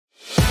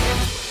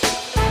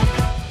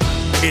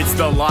It's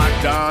the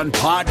Locked On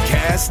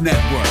Podcast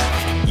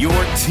Network, your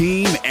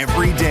team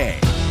every day.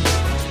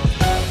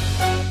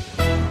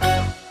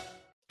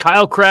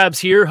 Kyle Krabs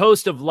here,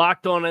 host of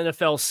Locked On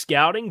NFL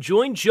Scouting.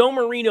 Join Joe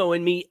Marino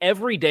and me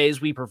every day as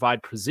we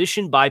provide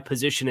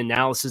position-by-position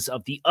analysis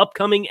of the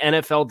upcoming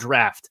NFL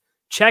Draft.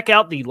 Check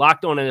out the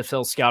Locked On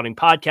NFL Scouting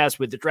podcast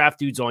with the Draft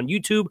Dudes on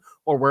YouTube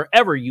or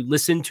wherever you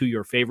listen to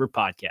your favorite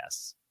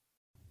podcasts.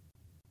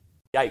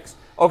 Yikes.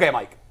 Okay,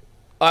 Mike.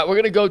 All right, we're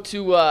going to go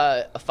to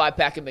a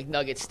 5-pack of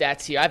McNugget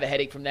stats here. I have a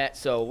headache from that,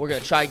 so we're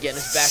going to try getting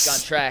us back on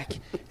track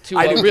to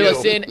reel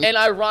us in. And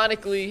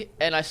ironically,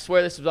 and I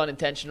swear this was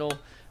unintentional,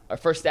 our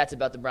first stats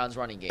about the Browns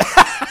running game.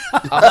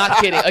 I'm not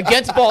kidding.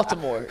 Against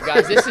Baltimore,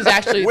 guys. This is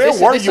actually Where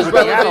were you with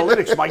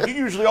relevant. the analytics, Mike? You're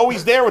usually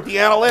always there with the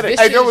analytics.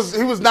 Hey,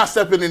 he was not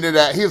stepping into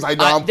that. He was like,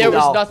 no, there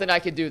was nothing I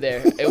could do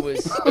there. It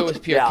was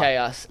pure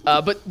chaos.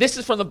 But this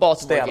is from the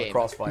Baltimore game. Stay out of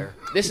crossfire.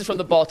 This is from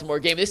the Baltimore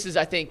game. This is,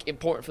 I think,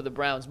 important for the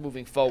Browns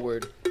moving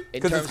forward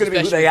in terms it's gonna of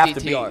be who they have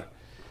to be. DTR.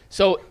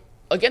 So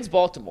against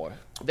Baltimore,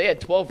 they had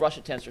 12 rush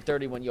attempts for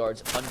 31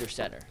 yards under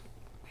center,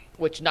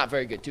 which not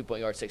very good, 2.6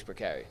 yards per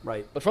carry.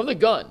 Right. But from the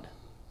gun,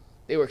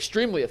 they were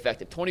extremely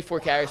effective. 24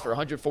 carries for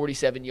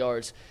 147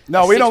 yards.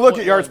 No, we don't look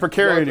at yards per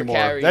carry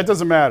anymore. That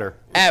doesn't matter.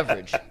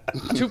 Average.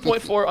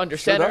 2.4 under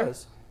center.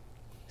 Does.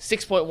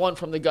 6.1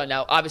 from the gun.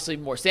 Now, obviously,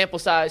 more sample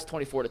size,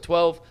 24 to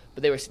 12,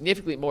 but they were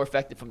significantly more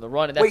effective from the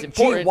run, and that's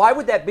important. Gene, why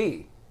would that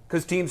be?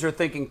 Because teams are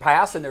thinking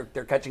pass and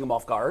they're catching them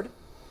off guard?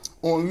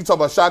 Well, you talk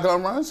about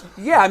shotgun runs?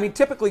 Yeah, I mean,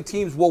 typically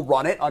teams will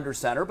run it under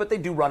center, but they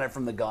do run it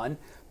from the gun.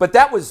 But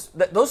those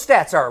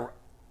stats are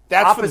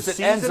That's for the opposite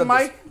ends season, of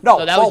Mike?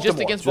 No, that was just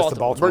against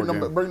Baltimore.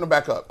 Bring them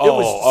back up. It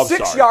was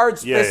 6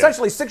 yards, Yeah,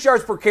 essentially 6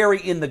 yards per carry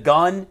in the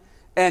gun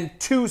and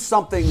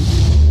 2-something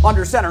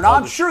under center. Now,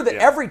 I'm sure that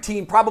every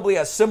team probably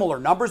has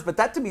similar numbers, but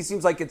that to me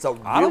seems like it's a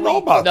really... I don't know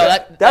about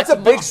that. That's a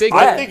big spread.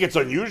 I think it's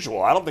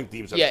unusual. I don't think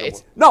teams have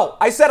similar. No,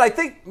 I said I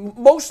think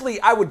mostly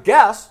I would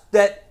guess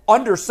that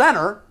under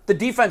center, the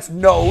defense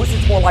knows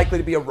it's more likely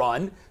to be a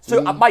run.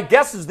 So my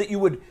guess is that you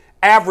would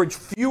average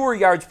fewer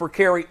yards per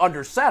carry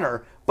under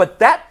center, but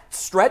that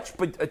stretch,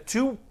 but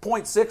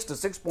 2.6 to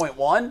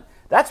 6.1,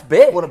 that's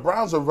big. Well, the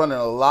Browns are running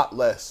a lot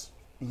less.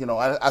 You know,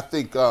 I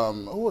think,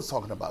 who was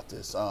talking about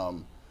this?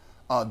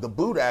 The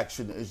boot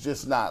action is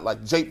just not,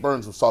 like Jake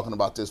Burns was talking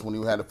about this when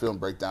he had a film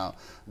breakdown.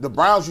 The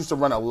Browns used to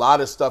run a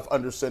lot of stuff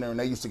under center, and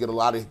they used to get a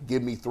lot of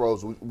give-me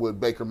throws with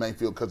Baker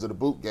Mayfield because of the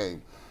boot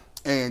game.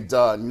 And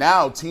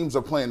now teams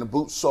are playing the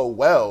boot so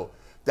well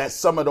that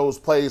some of those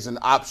plays and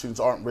options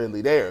aren't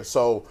really there.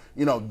 So,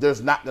 you know,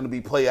 there's not going to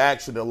be play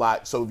action a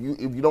lot. So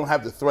if you don't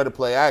have the threat of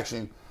play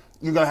action,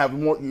 you're going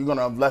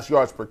to have less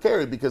yards per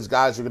carry because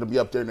guys are going to be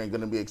up there and they're going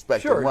to be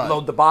expected to run.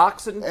 Load the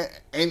box.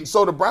 And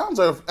so the Browns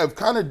have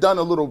kind of done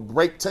a little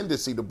break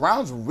tendency. The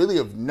Browns really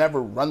have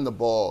never run the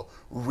ball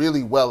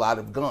really well out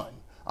of gun.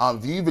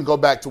 If you even go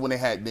back to when they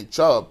had Nick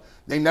Chubb,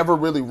 they never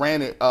really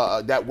ran it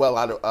that well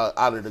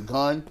out of the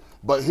gun.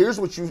 But here's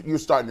what you're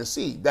starting to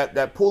see.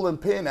 That pull and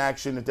pin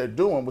action that they're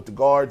doing with the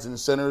guards and the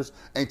centers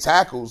and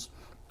tackles,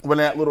 when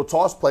that little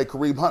toss play,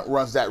 Kareem Hunt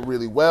runs that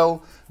really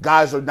well.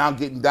 Guys are now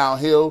getting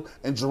downhill,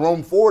 and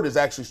Jerome Ford is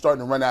actually starting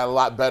to run that a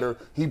lot better.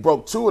 He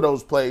broke 2 of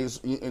those plays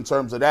in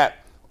terms of that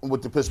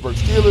with the Pittsburgh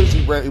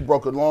Steelers. He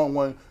broke a long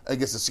one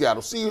against the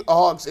Seattle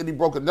Seahawks, and he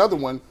broke another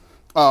one,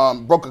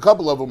 broke a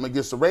couple of them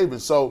against the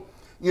Ravens. So,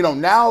 you know,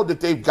 now that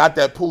they've got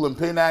that pull and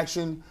pin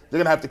action, they're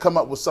going to have to come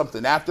up with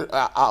something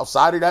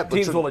outside of that.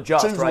 Teams will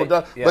adjust, right?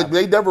 Yeah. But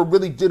they never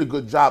really did a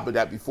good job of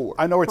that before.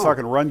 I know we're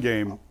talking run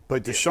game,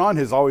 but Deshaun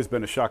has always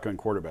been a shotgun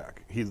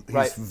quarterback. He's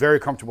very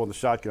comfortable in the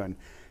shotgun.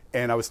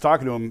 And I was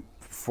talking to him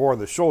before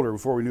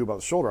we knew about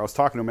the shoulder. I was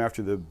talking to him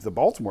after the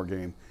Baltimore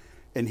game,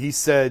 and he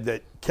said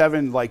that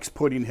Kevin likes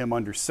putting him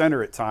under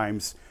center at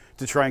times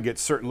to try and get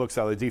certain looks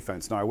out of the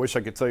defense. Now, I wish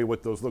I could tell you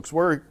what those looks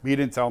were. He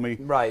didn't tell me.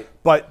 Right.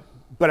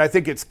 But I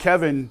think it's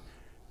Kevin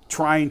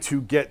trying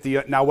to get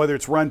now whether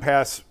it's run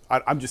pass,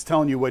 I'm just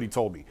telling you what he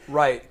told me.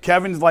 Right.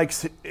 Kevin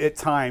likes at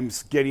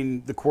times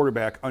getting the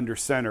quarterback under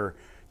center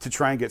to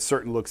try and get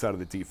certain looks out of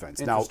the defense.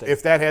 Now,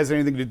 if that has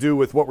anything to do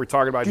with what we're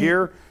talking about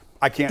here,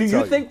 I can't tell you. Do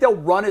you think they'll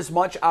run as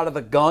much out of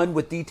the gun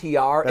with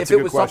DTR if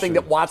it was something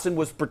that Watson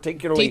was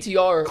particularly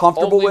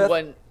comfortable with?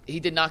 When he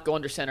did not go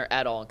under center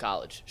at all in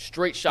college.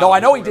 Straight shot. No,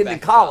 I know he didn't in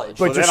college.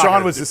 But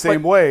Deshaun was the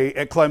same way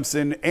at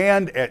Clemson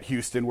and at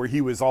Houston, where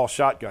he was all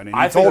shotgun. And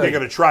I think they're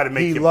going to try to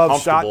make him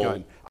loves comfortable.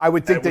 Shotgun. I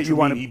would think that you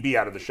want to be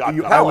out of the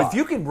shotgun. If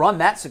you can run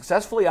that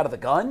successfully out of the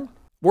gun.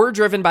 We're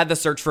driven by the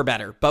search for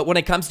better, but when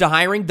it comes to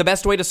hiring, the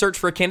best way to search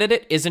for a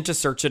candidate isn't to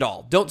search at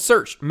all. Don't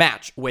search,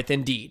 match with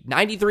Indeed.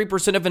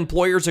 93% of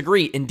employers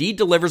agree Indeed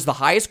delivers the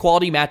highest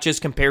quality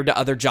matches compared to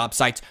other job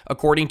sites,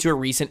 according to a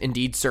recent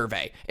Indeed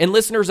survey. And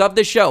listeners of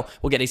this show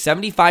will get a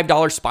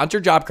 $75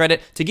 sponsored job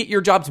credit to get your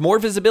jobs more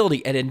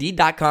visibility at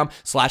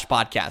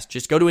Indeed.com/podcast.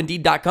 Just go to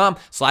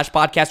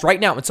Indeed.com/podcast right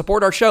now and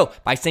support our show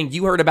by saying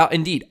you heard about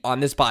Indeed on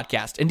this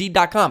podcast.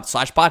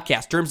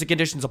 Indeed.com/podcast. Terms and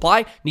conditions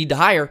apply. Need to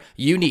hire?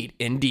 You need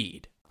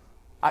Indeed.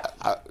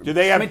 Do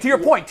they have? I mean, to your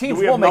point, teams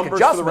will make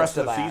adjustments for the rest to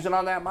of the that. season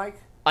on that, Mike?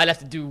 I'd have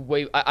to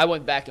do I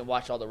went back and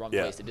watched all the run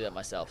plays to do that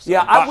myself. So.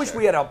 Yeah, I wish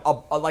we had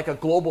a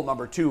global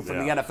number two from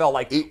the NFL.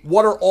 Like,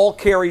 what are all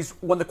carries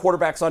when the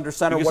quarterback's under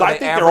center? Because what I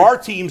think there are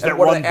teams that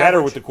run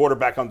better with the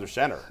quarterback under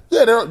center.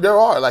 Yeah, there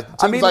are. Like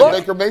teams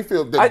Baker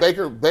Mayfield.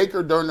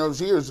 Baker during those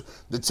years,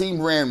 the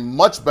team ran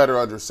much better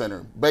under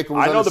center. Baker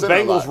was under center.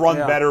 I know the Bengals run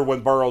better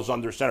when Burrow's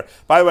under center.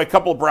 By the way, a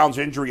couple of Browns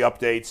injury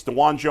updates.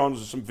 DeJuan Jones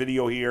has some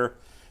video here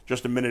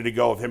just a minute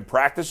ago of him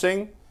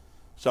practicing.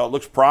 So it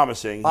looks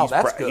promising. Oh,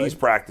 that's good. He's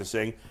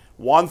practicing.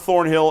 Juan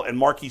Thornhill and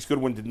Marquise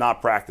Goodwin did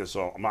not practice,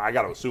 so I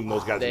got to assume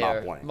those guys are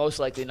not playing. Most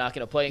likely not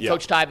going to play. And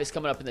Coach Tyvis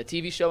coming up in the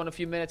TV show in a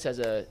few minutes has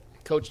a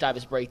Coach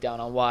Tyvis breakdown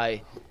on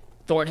why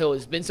Thornhill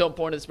has been so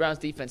important to this Browns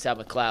defense. How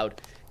McLeod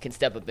can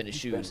step up in his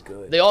shoes.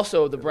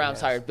 The Browns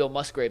hired Bill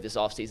Musgrave this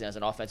offseason as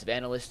an offensive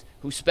analyst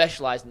who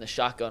specialized in the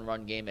shotgun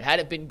run game. It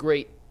hadn't been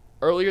great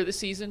earlier this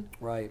season.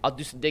 Right. I'll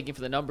do some digging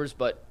for the numbers,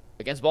 but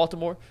against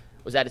Baltimore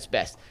was at its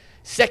best.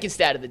 Second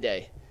stat of the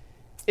day.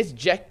 It's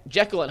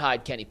Jekyll and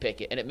Hyde Kenny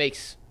Pickett, and it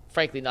makes,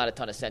 frankly, not a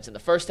ton of sense. In the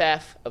first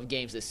half of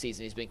games this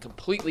season, he's been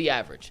completely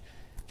average.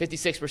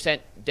 56%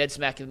 dead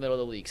smack in the middle of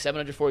the league.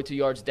 742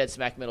 yards, dead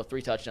smack middle,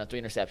 3 touchdowns,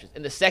 3 interceptions.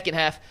 In the second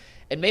half,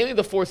 and mainly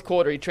the fourth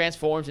quarter, he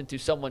transforms into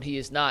someone he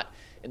is not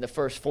in the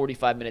first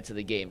 45 minutes of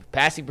the game.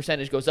 Passing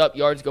percentage goes up,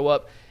 yards go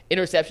up,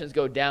 interceptions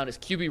go down. His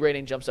QB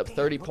rating jumps up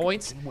 30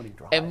 points.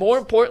 And more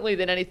importantly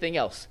than anything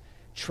else,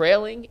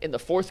 trailing in the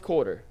fourth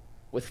quarter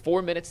with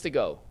 4 minutes to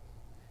go,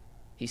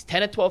 he's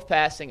 10 of 12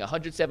 passing,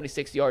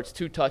 176 yards,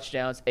 2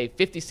 touchdowns, a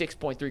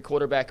 56.3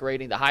 quarterback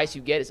rating. The highest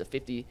you get is a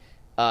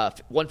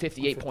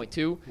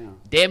 158.2. Yeah.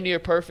 Damn near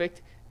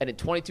perfect. And in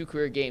 22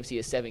 career games, he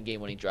has 7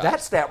 game-winning drives.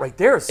 That stat right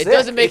there is sick. It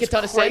doesn't make a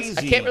ton of sense.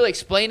 I can't really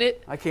explain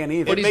it. I can't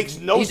either. But it makes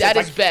no sense. He's at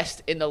his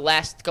best in the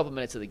last couple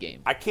minutes of the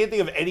game. I can't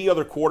think of any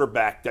other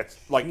quarterback that's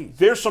like.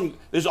 There's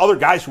other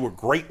guys who are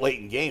great late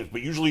in games,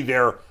 but usually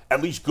they're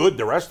at least good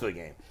the rest of the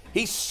game.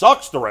 He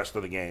sucks the rest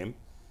of the game.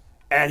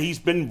 And he's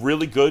been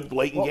really good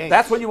late in games.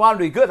 That's when you want him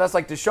to be good. That's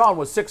like Deshaun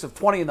was 6 of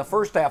 20 in the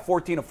first half,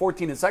 14 of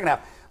 14 in the second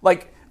half.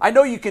 Like, I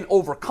know you can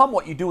overcome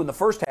what you do in the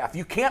first half.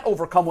 You can't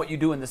overcome what you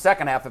do in the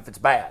second half if it's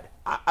bad.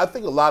 I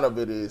think a lot of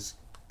it is,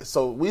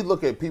 so we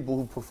look at people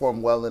who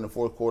perform well in the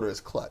fourth quarter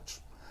as clutch.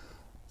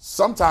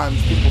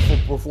 Sometimes people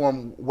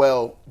perform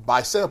well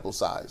by sample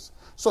size.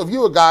 So if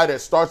you're a guy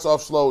that starts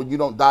off slow and you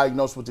don't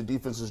diagnose what the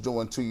defense is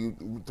doing to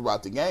you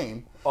throughout the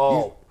game.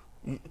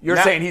 You're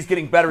saying he's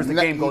getting better as the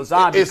game goes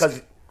on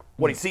because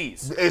what he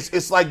sees.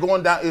 It's like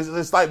going down.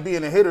 It's like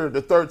being a hitter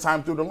the third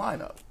time through the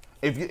lineup.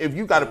 If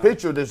you got a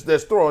pitcher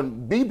that's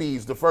throwing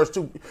BBs the first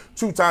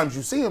two times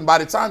you see him, by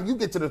the time you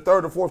get to the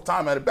third or fourth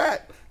time at a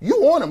bat, you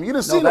on him. You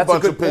done seen a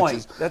bunch of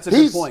pitches. That's a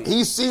good point.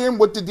 He's seeing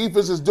what the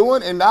defense is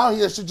doing, and now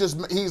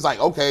he's like,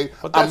 okay,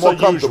 but that's I'm more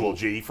unusual, comfortable.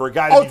 G, for a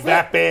guy to be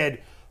that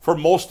bad for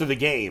most of the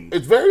game.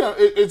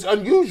 It's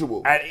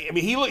unusual. I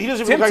mean, he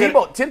doesn't.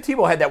 Tim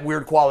Tebow had that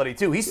weird quality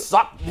too. He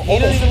sucked. He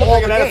doesn't even look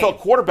like an NFL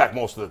quarterback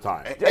most of the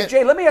time.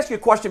 Jay, let me ask you a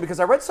question because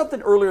I read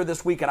something earlier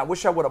this week, and I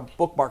wish I would have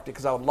bookmarked it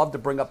because I would love to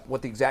bring up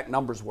what the exact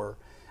numbers were.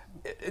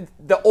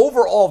 The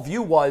overall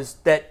view was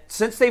that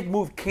since they've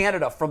moved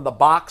Canada from the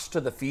box to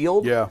the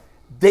field,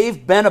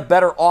 they've been a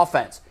better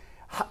offense.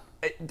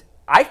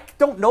 I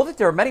don't know that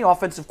there are many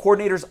offensive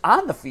coordinators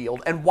on the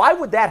field, and why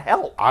would that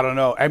help? I don't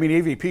know. I mean,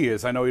 AVP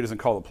is. I know he doesn't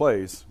call the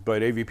plays,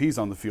 but AVP's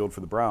on the field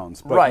for the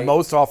Browns. But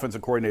most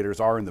offensive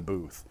coordinators are in the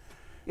booth.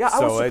 Yeah,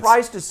 I was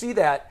surprised to see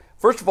that.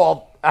 First of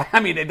all,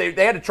 I mean, they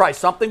had to try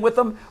something with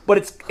them, but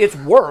it's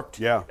worked.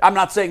 Yeah. I'm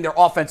not saying their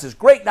offense is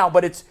great now,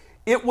 but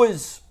it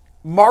was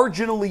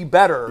marginally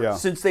better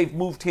since they've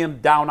moved him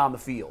down on the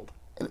field.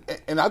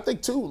 And I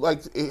think, too,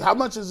 like, how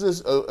much is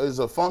this is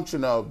a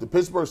function of the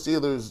Pittsburgh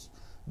Steelers'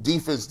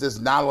 defense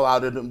does not allow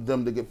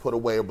them to get put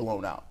away or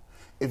blown out?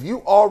 If you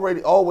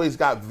always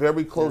got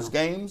very close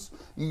games,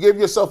 you give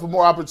yourself a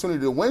more opportunity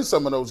to win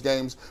some of those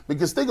games.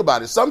 Because think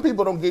about it, some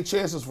people don't get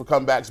chances for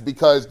comebacks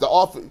because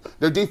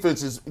their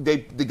defense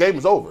the game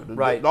is over.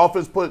 The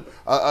offense put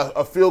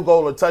a field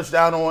goal or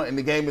touchdown on, and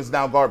the game is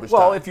now garbage time.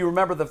 Well, if you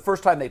remember the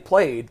first time they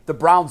played, the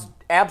Browns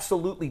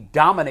absolutely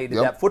dominated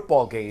that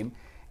football game.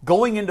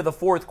 Going into the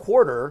fourth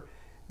quarter,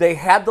 they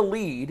had the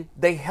lead.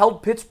 They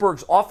held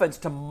Pittsburgh's offense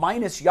to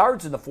minus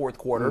yards in the fourth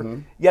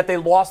quarter, yet they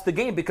lost the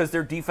game because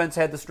their defense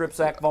had the strip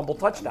sack, fumble,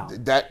 touchdown.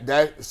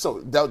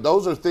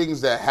 Those are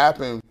things that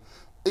happen.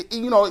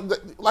 You know,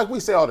 like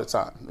we say all the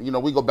time. You know,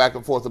 we go back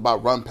and forth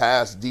about run,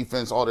 pass,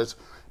 defense, all this.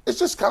 It's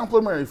just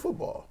complimentary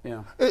football.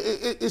 Yeah,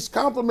 it's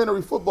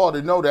complimentary football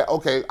to know that,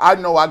 okay, I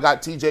know I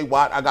got T.J.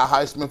 Watt, I got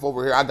Highsmith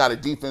over here, I got a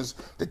defense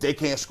that they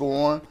can't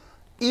score on.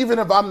 Even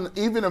if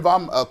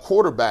I'm a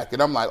quarterback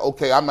and I'm like,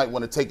 okay, I might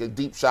want to take a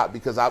deep shot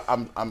because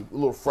I'm a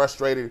little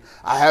frustrated.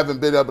 I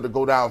haven't been able to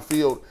go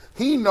downfield.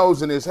 He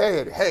knows in his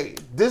head, hey,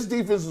 this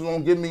defense is going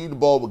to give me the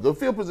ball with good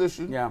field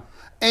position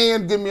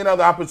and give me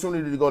another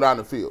opportunity to go down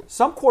the field.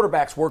 Some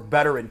quarterbacks work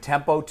better in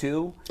tempo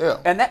too. Yeah.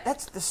 And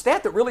that's the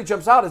stat that really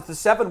jumps out is the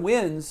 7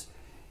 wins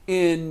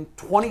in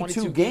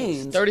 22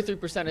 games.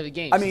 33% of the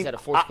games he's had a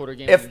fourth quarter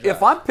game.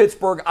 If I'm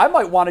Pittsburgh, I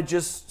might want to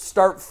just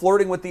start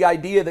flirting with the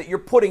idea that you're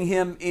putting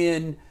him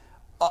in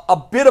a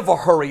bit of a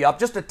hurry up,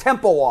 just a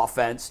tempo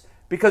offense,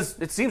 because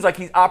it seems like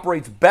he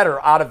operates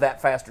better out of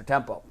that faster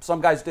tempo.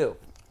 Some guys do.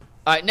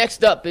 All right,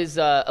 next up is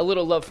a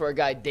little love for a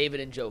guy,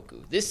 David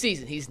Njoku. This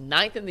season, he's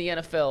 9th in the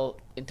NFL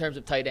in terms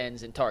of tight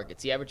ends and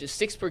targets. He averages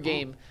 6 per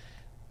game,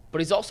 but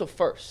he's also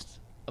first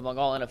among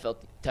all NFL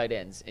tight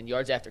ends in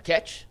yards after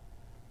catch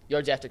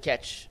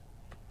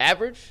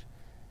average,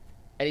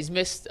 and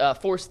he's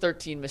forced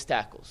 13 missed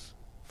tackles,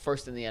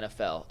 first in the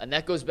NFL. And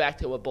that goes back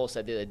to what Bull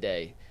said the other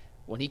day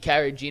when he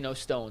carried Geno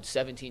Stone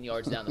 17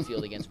 yards down the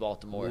field against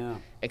Baltimore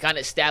and kind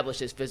of established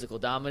his physical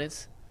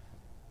dominance.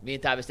 Me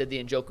and Tyvis did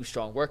the Njoku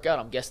strong workout.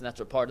 I'm guessing that's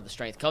where part of the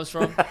strength comes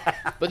from.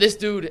 But this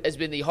dude has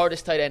been the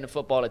hardest tight end in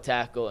football to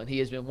tackle, and he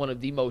has been one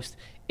of the most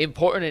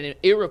important and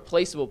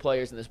irreplaceable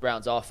players in this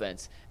Browns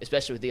offense,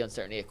 especially with the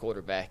uncertainty at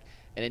quarterback.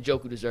 And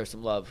Njoku deserves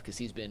some love because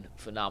he's been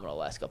phenomenal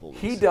the last couple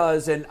of weeks. He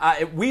does, and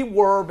we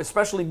were,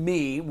 especially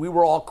me, we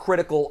were all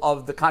critical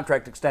of the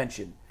contract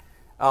extension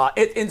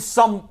in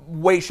some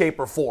way, shape,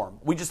 or form.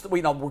 We're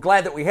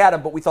glad that we had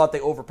him, but we thought they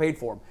overpaid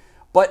for him.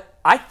 But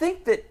I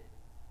think that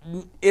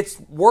it's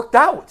worked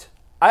out.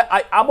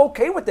 I'm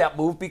okay with that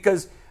move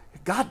because,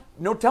 God,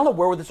 no telling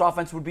where this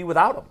offense would be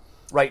without him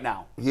right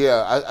now.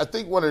 Yeah, I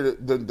think one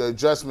of the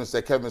adjustments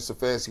that Kevin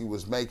Stefanski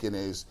was making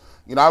is,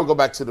 I would go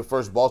back to the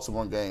first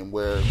Baltimore game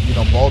where,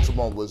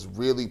 Baltimore was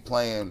really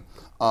playing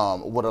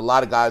with a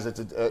lot of guys in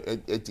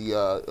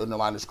the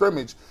line of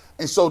scrimmage.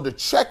 And so the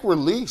check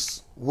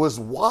release was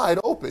wide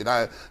open.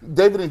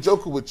 David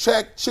Njoku would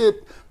check,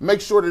 chip,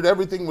 make sure that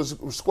everything was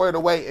squared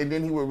away, and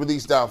then he would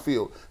release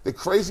downfield. The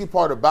crazy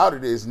part about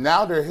it is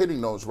now they're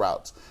hitting those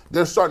routes.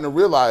 They're starting to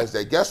realize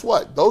that, guess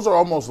what? Those are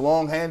almost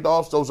long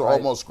handoffs. Those are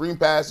almost screen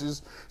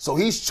passes. So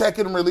he's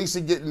checking and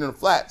releasing, getting in the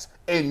flats.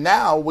 And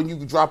now when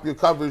you drop your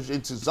coverage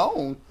into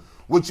zone,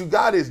 what you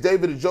got is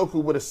David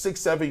Njoku with a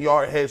 6-7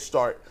 yard head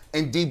start,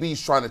 and DB's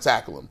trying to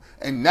tackle him.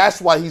 And that's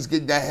why he's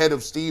getting that head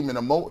of steam in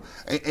a moment.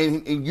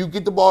 And you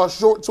get the ball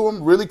short to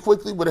him really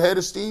quickly with a head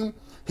of steam,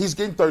 he's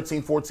getting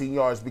 13, 14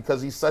 yards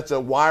because he's such a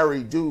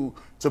wiry dude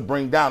to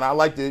bring down. I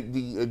like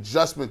the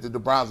adjustment that the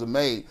Browns have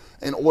made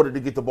in order to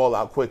get the ball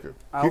out quicker.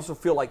 I also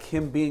feel like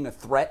him being a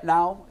threat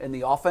now in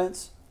the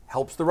offense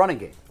helps the running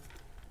game.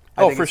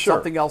 I think for it's sure.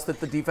 something else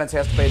that the defense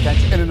has to pay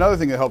attention to. And another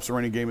thing that helps the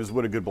running game is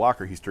what a good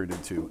blocker he's turned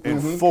into.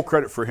 And full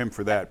credit for him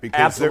for that. Because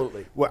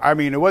absolutely.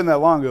 It wasn't that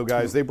long ago,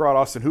 guys. They brought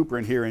Austin Hooper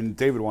in here, and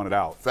David wanted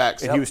out.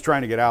 Facts. And he was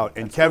trying to get out.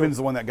 And Kevin's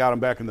the one that got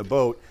him back in the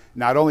boat.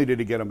 Not only did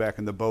he get him back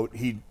in the boat,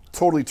 he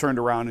totally turned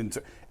around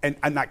and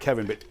not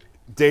Kevin, but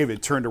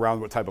David turned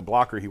around what type of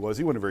blocker he was.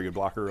 He wasn't a very good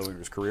blocker earlier in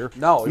his career.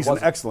 No, he's an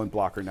excellent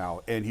blocker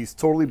now, and he's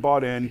totally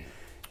bought in.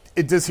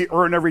 Does he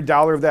earn every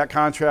dollar of that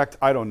contract?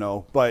 I don't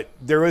know, but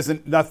there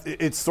isn't nothing.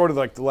 It's sort of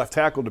like the left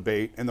tackle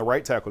debate and the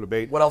right tackle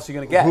debate. What else are you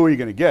going to get? Who are you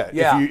going to get?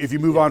 Yeah. If you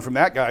move on from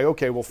that guy,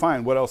 okay, well,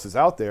 fine. What else is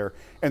out there?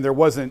 And there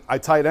wasn't. A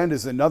tight end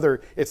is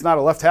another. It's not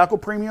a left tackle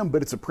premium,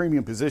 but it's a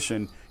premium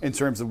position in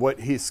terms of what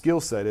his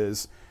skill set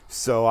is.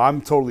 So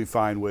I'm totally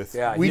fine with.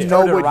 Yeah, we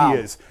know what around.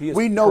 he is. He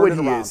We know what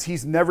turned he it around. is.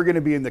 He's never going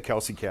to be in the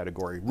Kelsey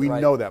category. We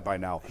Right. know that by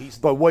now.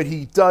 But what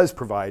he does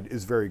provide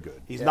is very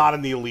good. He's not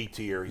in the elite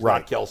tier. He's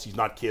Right. not Kelsey. He's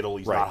not Kittle.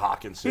 He's Right. not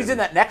Hawkinson. He's in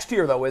that next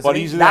tier, though, isn't But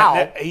he? he's in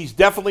now. he's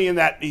definitely in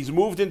that. He's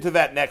moved into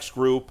that next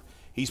group.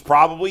 He's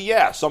probably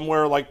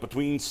somewhere like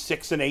between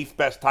 6th and 8th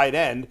best tight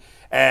end.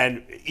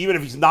 And even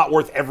if he's not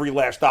worth every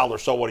last dollar,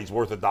 so what? He's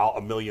worth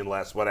 $1 million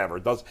less, whatever.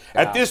 It does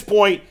at this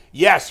point?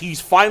 Yes,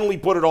 he's finally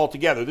put it all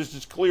together. This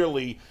is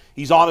clearly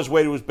he's on his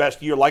way to his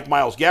best year. Like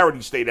Myles Garrett,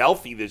 he stayed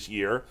healthy this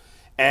year,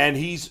 and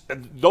he's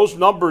those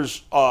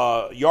numbers,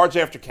 yards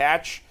after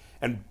catch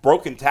and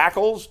broken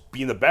tackles,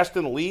 being the best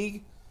in the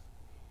league.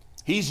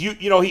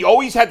 He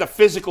always had the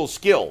physical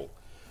skill.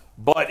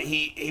 But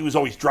he was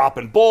always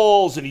dropping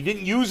balls, and he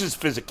didn't use his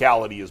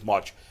physicality as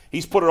much.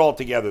 He's put it all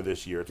together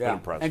this year. It's been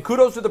impressive. And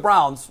kudos to the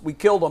Browns. We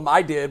killed him.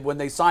 I did when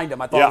they signed him.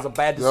 I thought it was a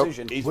bad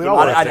decision. He's We been all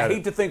left I'd at hate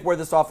it. to think where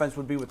this offense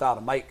would be without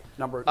him. Mike,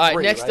 number All right,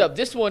 3. next up,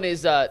 this one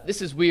is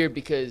this is weird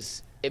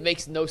because it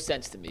makes no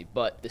sense to me.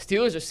 But the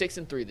Steelers are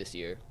 6-3 this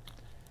year.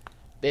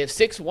 They have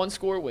 6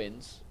 one-score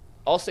wins.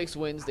 All 6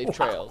 wins they've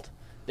trailed.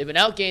 They've been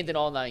outgained in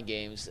all 9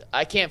 games.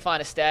 I can't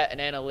find a stat, an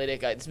analytic.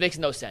 This makes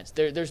no sense.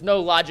 There's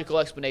no logical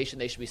explanation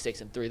they should be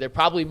 6-3. They're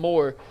probably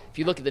more, if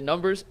you look at the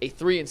numbers, a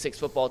 3-6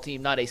 football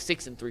team, not a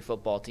 6-3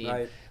 football team.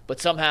 Right. But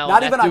somehow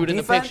Not that even on dude in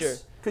the defense? picture.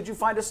 Could you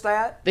find a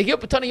stat? They give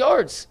up a ton of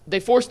yards. They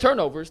forced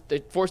turnovers. They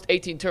forced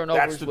 18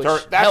 turnovers, That's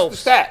which the helps.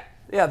 stat.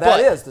 Yeah, But-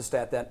 that is the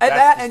stat then. And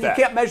That's the and stat.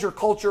 you can't measure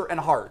culture and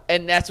heart.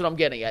 And that's what I'm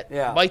getting at.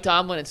 Yeah. Mike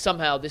Tomlin, and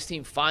somehow this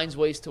team finds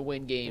ways to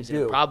win games They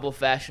in a do. probable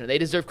fashion. They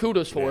deserve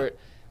kudos for Yeah. it.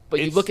 But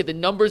you It's- look at the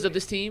numbers of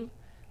this team,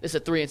 this is a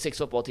 3-6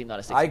 football team,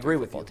 not a 6-3 I agree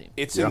with football you. team.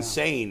 It's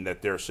insane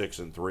that they're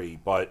 6-3,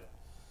 but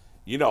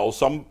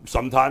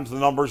sometimes the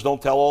numbers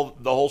don't tell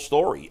the whole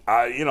story.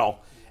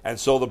 And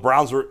so the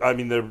Browns are. I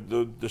mean,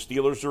 the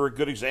Steelers are a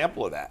good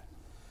example of that.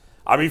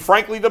 I mean,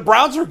 frankly, the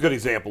Browns are a good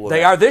example of that.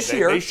 They are this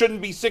year. They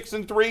shouldn't be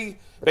 6-3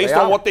 based they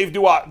on are. what they've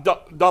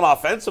done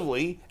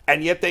offensively,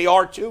 and yet they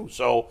are too.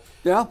 So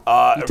Yeah,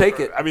 you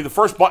take it. I mean,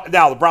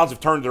 the Browns have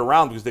turned it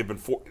around because they've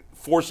been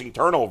forcing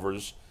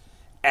turnovers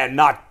and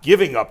not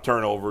giving up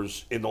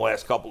turnovers in the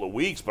last couple of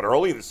weeks. But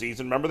early in the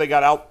season, remember they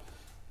got out.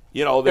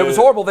 It was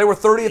horrible. They were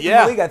 30th in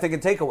the league, I think, in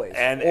takeaways,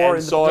 and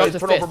in so the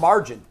turnover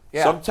margin.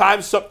 Yeah.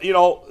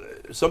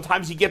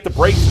 Sometimes you get the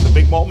breaks in the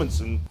big moments,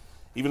 and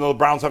even though the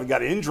Browns haven't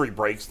got injury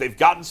breaks, they've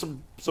gotten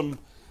some.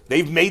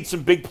 They've made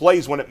some big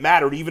plays when it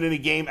mattered, even in a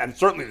game, and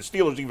certainly the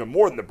Steelers even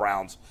more than the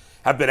Browns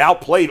have been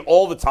outplayed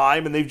all the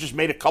time, and they've just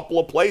made a couple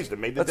of plays that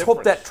made the difference. Let's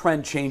hope that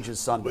trend changes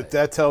Sunday. What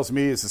that tells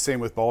me is the same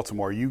with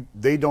Baltimore.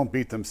 They don't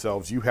beat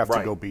themselves. You have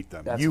to go beat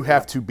them. You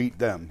have to beat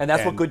them. And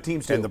that's what good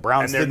teams do. And the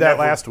Browns did that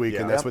last week,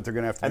 and that's what they're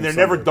going to have to do. And they're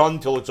never done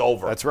till it's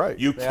over. That's right.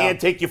 You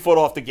can't take your foot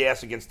off the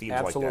gas against teams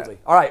like that. Absolutely.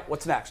 All right,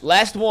 what's next?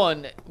 Last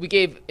one, we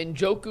gave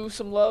Njoku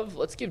some love.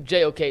 Let's give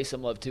JOK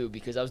some love, too,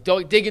 because I was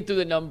digging through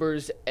the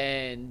numbers,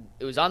 and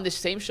it was on this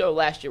same show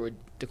last year with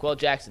DeQuell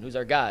Jackson, who's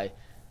our guy.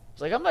 I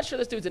was like, I'm not sure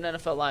this dude's an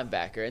NFL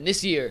linebacker. And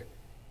this year,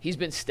 he's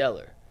been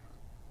stellar.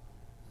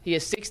 He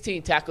has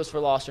 16 tackles for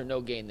loss or no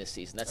gain this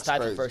season. That's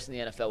tied for first in the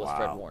NFL with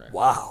Fred Warner.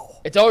 Wow.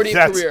 It's already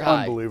a career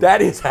high.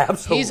 That is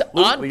absolutely He's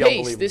on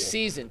pace this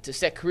season to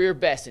set career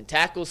best in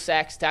tackles,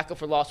 sacks, tackle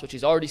for loss, which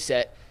he's already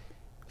set.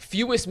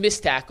 Fewest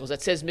missed tackles.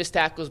 That says missed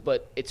tackles,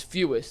 but it's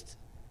fewest.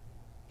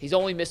 He's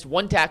only missed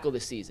one tackle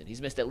this season.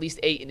 He's missed at least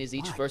 8 in his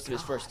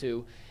first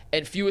 2.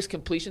 And fewest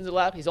completions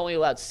allowed. He's only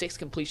allowed 6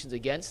 completions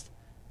against.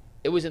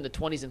 It was in the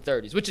 20s and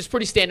 30s, which is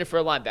pretty standard for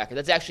a linebacker.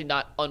 That's actually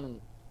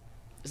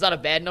it's not a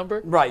bad number.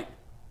 Right.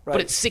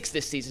 But it's 6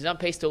 this season. He's on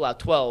pace to allow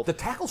 12. The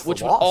tackles for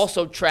which loss would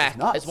also track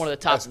as one of the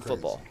tops in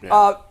football.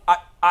 Yeah.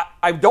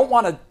 I don't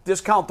want to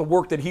discount the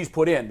work that he's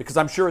put in because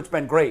I'm sure it's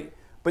been great.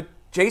 But,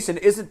 Jason,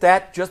 isn't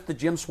that just the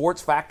Jim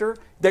Schwartz factor?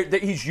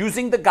 That he's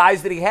using the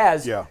guys that he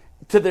has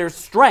to their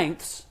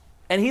strengths,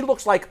 and he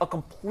looks like a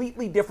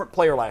completely different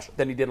player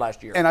than he did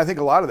last year. And I think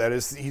a lot of that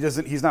is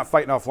he's not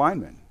fighting off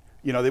linemen.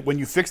 You know, when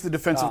you fix the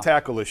defensive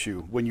tackle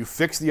issue, when you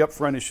fix the up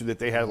front issue that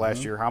they had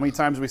last year, how many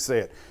times we say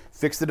it,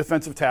 fix the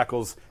defensive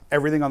tackles,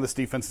 everything on this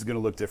defense is going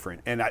to look different.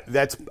 And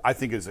I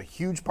think is a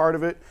huge part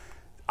of it.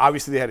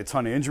 Obviously, they had a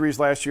ton of injuries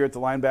last year at the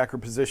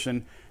linebacker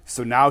position.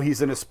 So now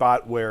he's in a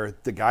spot where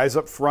the guys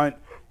up front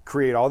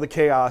create all the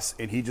chaos,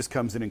 and he just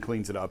comes in and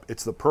cleans it up.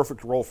 It's the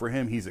perfect role for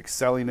him. He's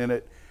excelling in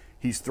it.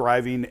 He's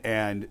thriving.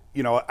 And,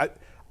 you know,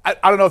 I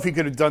don't know if he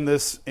could have done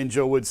this in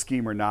Joe Wood's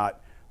scheme or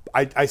not.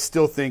 I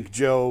still think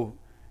Joe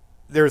 –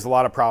 there's a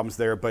lot of problems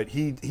there, but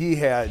he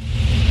had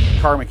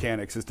car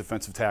mechanics as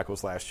defensive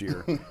tackles last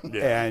year,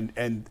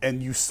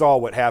 and you saw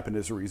what happened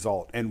as a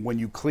result. And when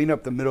you clean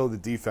up the middle of the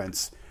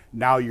defense,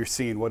 now you're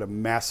seeing what a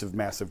massive,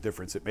 massive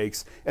difference it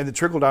makes. And the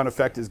trickle-down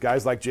effect is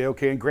guys like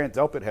JOK and Grant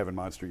Delpit having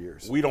monster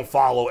years. We don't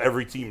follow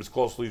every team as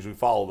closely as we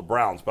follow the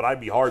Browns, but I'd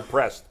be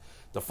hard-pressed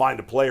to find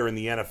a player in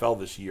the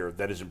NFL this year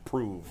that has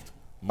improved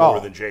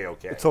more than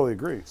JOK. I totally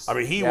agree. I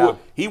mean,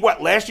 he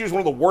went last year was one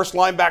of the worst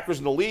linebackers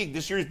in the league.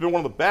 This year he's been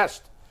one of the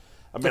best.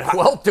 I mean,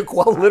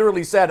 DeQuell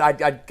literally said,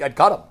 I'd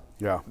cut him.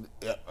 Yeah.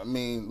 I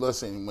mean,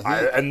 listen.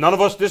 And none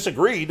of us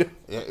disagreed.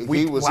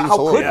 He was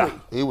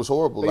horrible. He was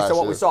horrible last year. Based on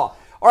what we saw.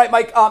 All right,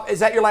 Mike, is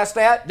that your last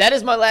stat? That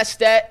is my last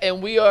stat,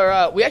 and we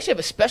actually have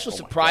a special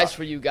surprise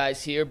for you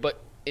guys here, but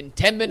in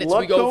 10 minutes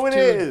we go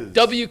to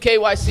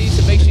WKYC,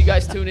 so make sure you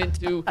guys tune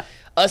into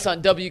us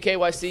on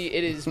WKYC.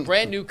 It is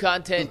brand new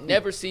content,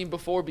 never seen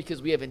before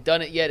because we haven't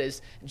done it yet,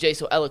 as Jay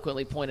so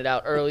eloquently pointed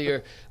out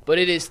earlier. But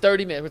it is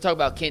 30 minutes. We're talking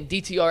about can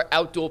DTR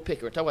outduel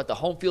Pickett. We're talking about the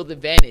home field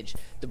advantage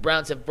the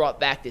Browns have brought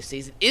back this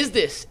season. Is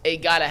this a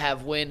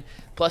gotta-have win?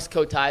 Plus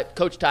Coach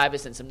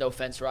Tyvis and some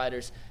no-fence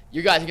riders.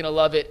 You guys are going to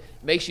love it.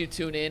 Make sure you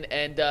tune in.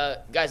 And,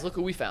 guys, look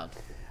who we found.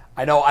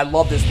 I know. I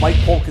love this. Mike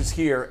Polk is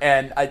here.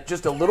 And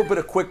just a little bit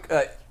of quick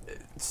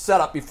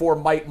setup before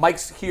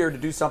Mike's here to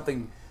do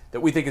something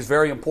that we think is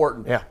very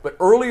important. Yeah. But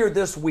earlier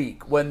this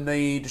week, when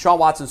the Deshaun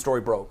Watson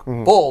story broke,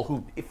 Bull,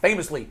 who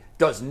famously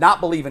does not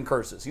believe in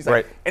curses, he's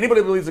like,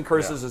 anybody who believes in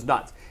curses is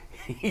nuts.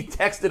 He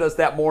texted us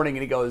that morning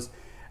and he goes,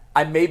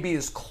 I may be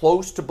as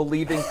close to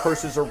believing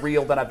curses are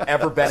real than I've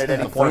ever been at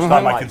any point in my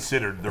life. I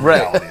considered the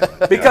reality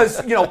of it.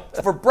 Because, you know,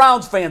 for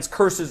Browns fans,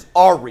 curses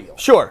are real.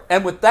 Sure.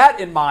 And with that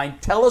in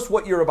mind, tell us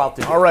what you're about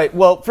to do. All right.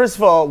 Well, first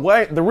of all,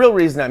 the real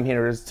reason I'm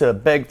here is to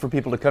beg for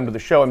people to come to the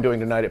show I'm doing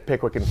tonight at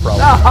Pickwick and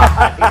Frolic.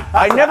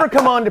 I never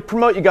come on to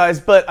promote you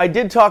guys, but I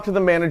did talk to the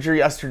manager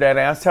yesterday, and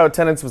I asked how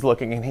attendance was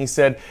looking, and he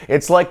said,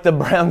 it's like the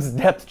Browns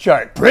depth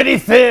chart, pretty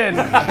thin.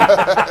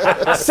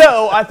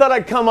 So I thought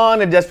I'd come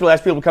on and desperately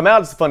ask people to come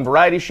out. It's a fun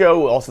variety show.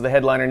 Also, the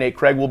headliner, Nate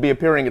Craig, will be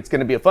appearing. It's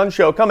going to be a fun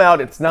show. Come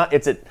out. It's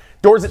at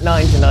doors at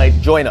 9 tonight.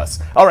 Join us.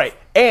 All right.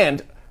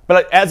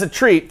 But as a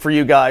treat for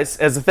you guys,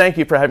 as a thank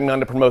you for having me on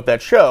to promote that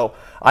show,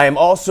 I am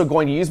also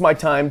going to use my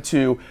time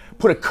to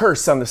put a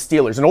curse on the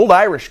Steelers, an old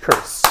Irish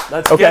curse.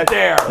 Let's get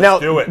there. Now,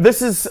 do it.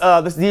 these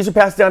are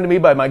passed down to me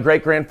by my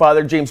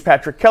great-grandfather, James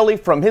Patrick Kelly,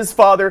 from his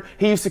father.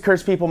 He used to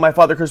curse people, my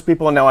father cursed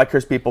people, and now I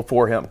curse people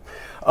for him.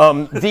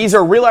 These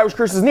are real Irish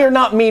curses, and they're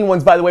not mean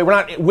ones, by the way. We're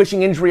not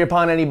wishing injury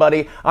upon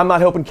anybody. I'm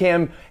not hoping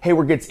Cam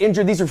Hayward gets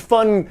injured. These are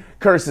fun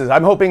curses.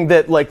 I'm hoping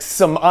that like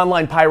some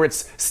online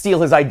pirates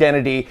steal his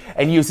identity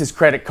and use his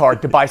credit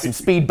card to buy some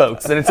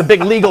speedboats, and it's a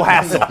big legal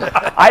hassle.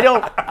 I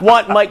don't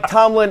want Mike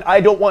Tomlin.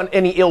 I don't want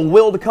any ill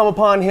will to come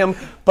upon him,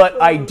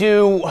 but I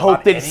do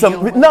hope that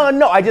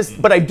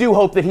I do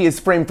hope that he is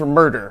framed for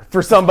murder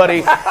for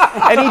somebody,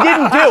 and he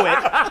didn't do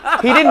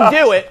it. He didn't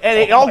do it, and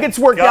it all gets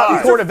worked out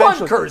in court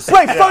eventually.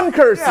 Fun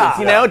curses.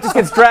 You know, it just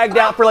gets dragged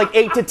out for like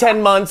 8 to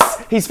 10 months.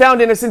 He's found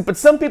innocent, but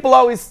some people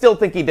always still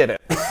think he did it.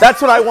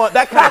 That's what I want.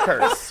 That kind of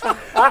curse.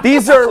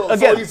 These are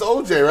again. So he's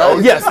OJ,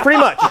 right? Yes, pretty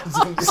much.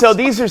 So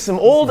these are some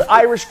old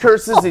Irish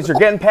curses. These are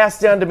again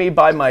passed down to me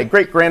by my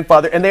great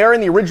grandfather, and they are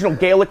in the original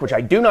Gaelic, which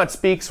I do not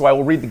speak. So I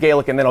will read the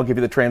Gaelic, and then I'll give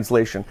you the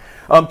translation.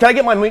 Can I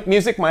get my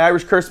music, my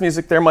Irish curse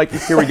music there, Mikey?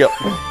 Here we go.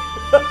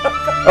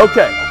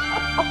 Okay.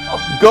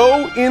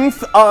 Go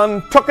inth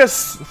on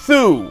tuckus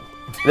thu.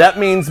 That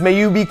means may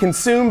you be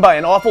consumed by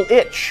an awful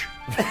itch.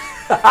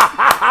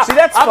 See,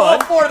 that's fun. I'm all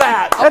for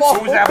that.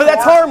 But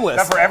that's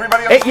harmless. Is that for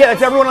everybody else? Yeah,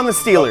 it's everyone on the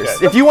Steelers.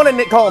 Okay. If you want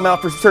to call them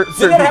out for certain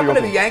Did that people. happen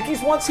to the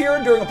Yankees once here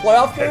during a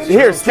playoff game?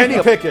 Here's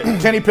Kenny Pickett.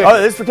 Kenny Pickett.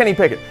 Oh, this is for Kenny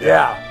Pickett.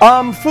 Yeah.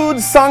 Food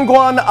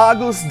sangwan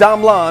agus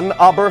damlan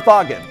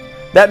aberthagen.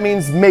 That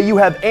means may you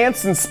have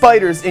ants and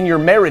spiders in your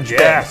marriage bed.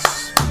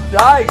 Yes.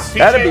 Nice.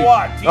 TJ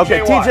Watt. Okay,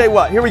 TJ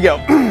Watt. Here we go.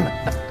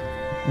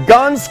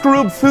 Gon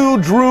scroob thu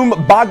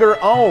droom bagger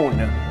own.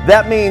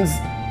 That means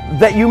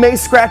that you may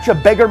scratch a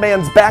beggar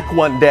man's back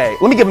one day.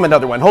 Let me give him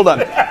another one. Hold on.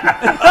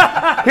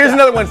 Here's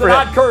another one for him.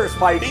 Not curse,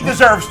 Mike. He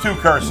deserves 2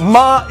 curses.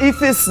 Ma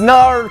ithis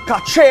nar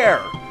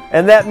kacher.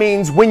 And that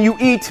means when you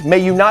eat, may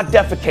you not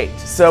defecate.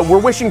 So we're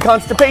wishing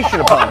constipation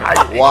upon him.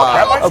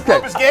 That might screw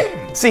up his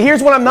game. See,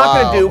 here's what I'm not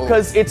going to do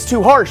because it's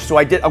too harsh. So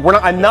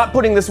I'm not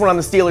putting this one on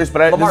the Steelers,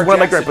 but this is one of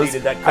my grandpas.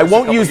 I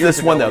won't use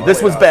this one though.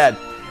 This was bad.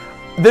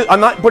 I'm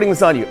not putting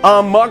this on you.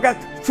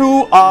 Margat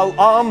thu al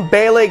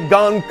bele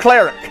gun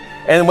cleric.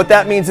 And what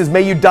that means is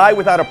may you die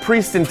without a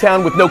priest in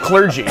town with no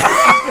clergy.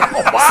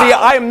 Wow. See,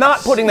 I am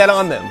not putting that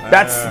on them.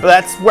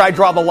 That's where I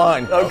draw the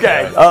line.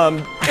 Okay.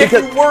 If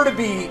you were to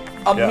be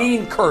a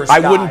mean curse I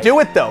wouldn't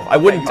do it, though. I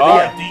wouldn't.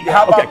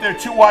 How about their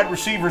 2 wide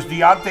receivers,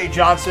 Deontay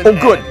Johnson and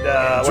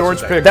George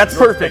Pickens? That's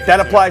perfect.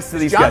 That applies to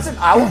these Johnson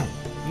guys. Out?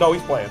 No,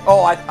 he's playing.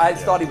 Oh, I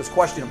thought he was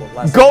questionable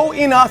last Go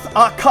inath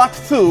akat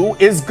thu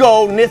is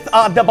go nith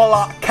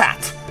adabala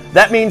cat.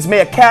 That means may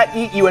a cat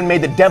eat you and may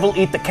the devil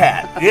eat the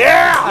cat.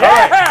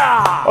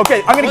 Yeah!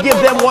 Okay, I'm going to give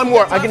them one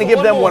more.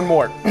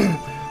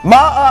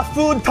 Ma'a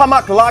food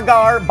tamak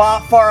lagar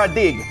ba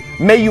faradig.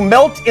 May you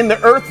melt in the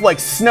earth like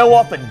snow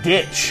off a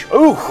ditch.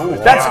 Ooh,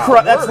 that's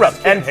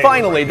rough. And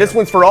finally, this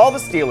one's for all the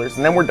Steelers,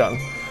 and then we're done.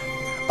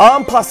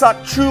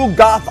 Pasat chu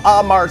goth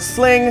amar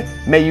sling.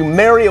 May you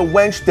marry a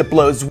wench that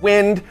blows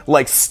wind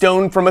like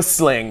stone from a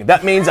sling.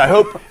 That means I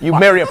hope you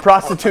marry a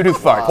prostitute who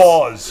farts.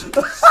 Pause.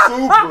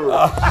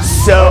 Super.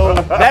 So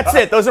that's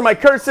it. Those are my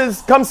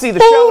curses. Come see the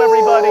show,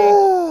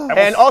 everybody.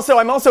 And also,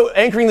 I'm also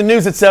anchoring the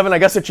news at 7. I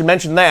guess I should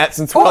mention that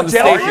since we're on the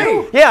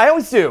station. Yeah, I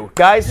always do,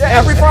 guys. Yeah,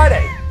 every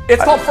Friday.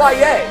 It's called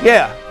Friday.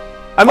 Yeah.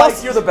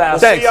 Mike, you're the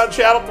best. Thanks. See you on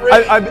Channel 3.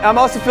 I'm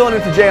also filling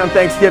in for Jay on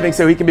Thanksgiving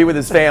so he can be with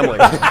his family.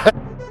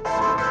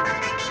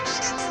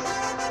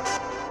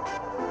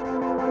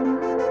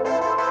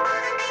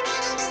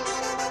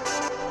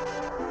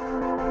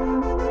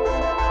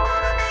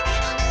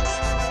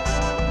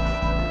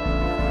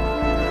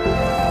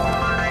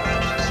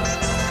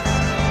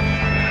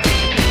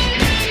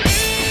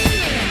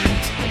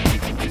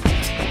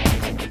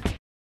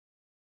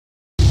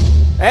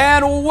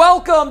 And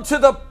welcome to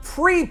the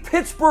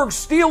pre-Pittsburgh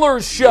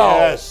Steelers show.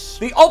 Yes.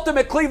 The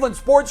ultimate Cleveland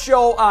sports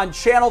show on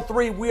Channel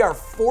 3. We are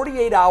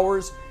 48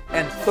 hours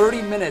and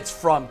 30 minutes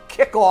from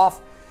kickoff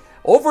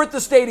over at the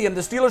stadium,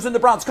 the Steelers and the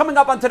Browns. Coming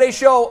up on today's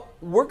show,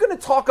 we're going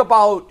to talk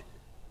about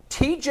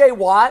TJ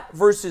Watt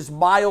versus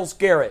Myles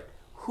Garrett.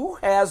 Who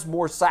has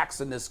more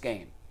sacks in this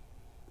game?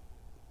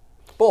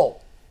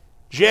 Bull.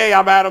 Jay,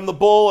 I'm Adam the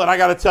Bull, and I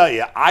got to tell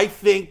you, I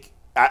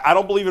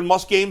don't believe in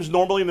must games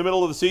normally in the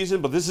middle of the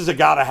season, but this is a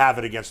gotta have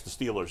it against the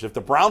Steelers. If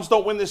the Browns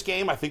don't win this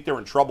game, I think they're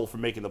in trouble for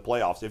making the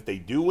playoffs. If they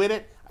do win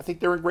it, I think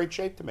they're in great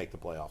shape to make the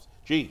playoffs.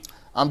 G.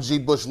 I'm G.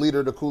 Bush,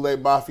 leader of the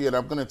Kool-Aid Mafia, and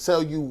I'm going to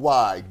tell you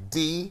why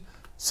DTR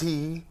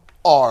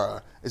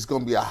is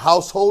going to be a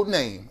household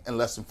name in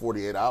less than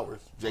 48 hours.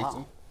 Jason?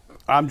 Wow.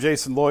 I'm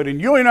Jason Lloyd, and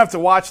you don't even have to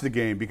watch the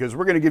game because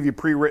we're going to give you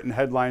pre-written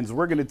headlines.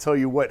 We're going to tell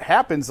you what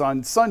happens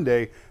on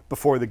Sunday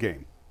before the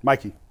game.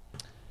 Mikey.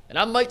 And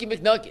I'm Mikey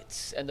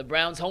McNuggets, and the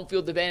Browns' home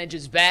field advantage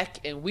is back,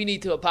 and we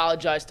need to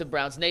apologize to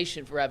Browns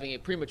Nation for having a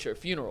premature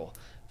funeral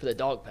for the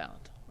dog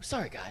pound. We're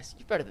sorry, guys.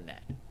 You're better than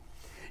that.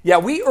 Yeah,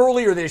 we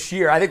earlier this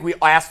year, I think we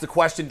asked the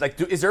question, like,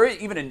 is there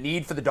even a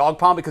need for the dog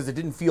pound because it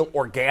didn't feel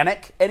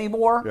organic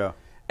anymore? Yeah.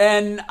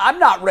 And I'm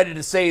not ready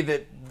to say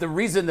that the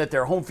reason that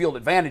their home field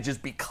advantage is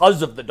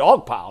because of the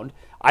dog pound.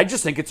 I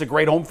just think it's a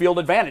great home field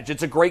advantage.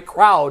 It's a great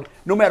crowd,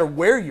 no matter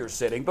where you're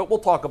sitting, but we'll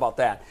talk about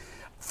that.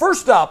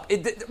 First up,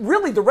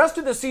 really the rest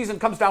of the season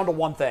comes down to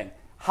one thing.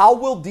 How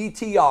will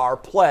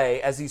DTR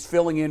play as he's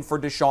filling in for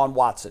Deshaun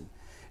Watson?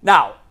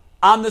 Now,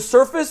 on the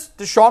surface,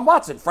 Deshaun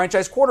Watson,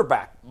 franchise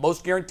quarterback,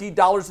 most guaranteed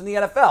dollars in the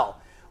NFL.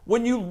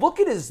 When you look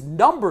at his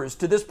numbers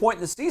to this point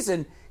in the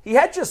season, he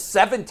had just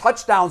 7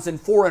 touchdowns and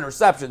 4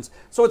 interceptions.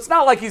 So it's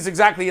not like he's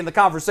exactly in the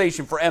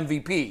conversation for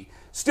MVP.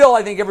 Still,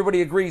 I think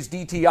everybody agrees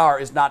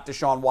DTR is not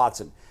Deshaun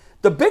Watson.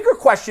 The bigger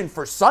question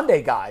for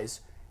Sunday,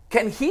 guys,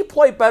 can he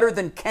play better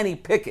than Kenny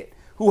Pickett,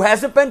 who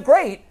hasn't been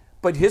great,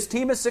 but his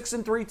team is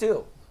 6-3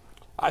 too?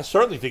 I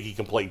certainly think he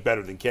can play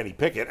better than Kenny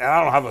Pickett, and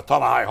I don't have a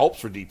ton of high hopes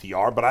for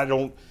DTR, but I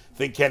don't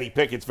think Kenny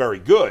Pickett's very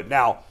good.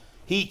 Now,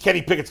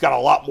 Kenny Pickett's got a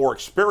lot more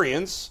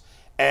experience,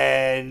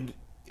 and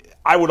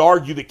I would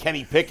argue that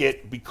Kenny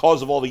Pickett,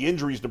 because of all the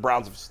injuries the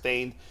Browns have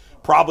sustained,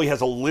 probably has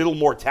a little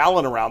more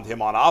talent around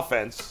him on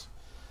offense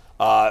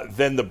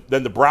than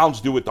the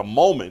Browns do at the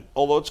moment,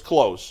 although it's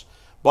close.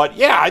 But,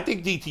 yeah, I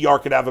think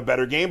DTR could have a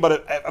better game.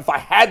 But if I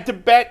had to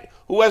bet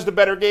who has the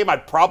better game,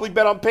 I'd probably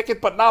bet on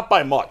Pickett, but not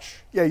by much.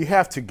 Yeah, you'd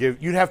have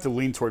to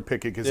lean toward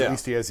Pickett because at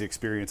least he has the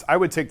experience. I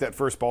would take that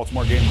first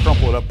Baltimore game,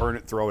 crumple it up, burn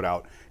it, throw it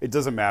out. It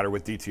doesn't matter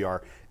with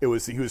DTR. He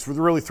was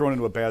really thrown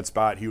into a bad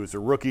spot. He was a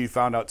rookie,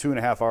 found out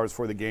 2.5 hours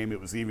before the game it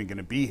was even going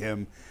to be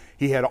him.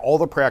 He had all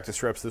the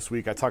practice reps this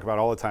week. I talk about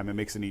it all the time. It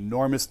makes an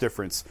enormous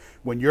difference.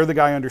 When you're the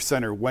guy under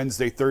center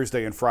Wednesday,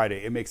 Thursday, and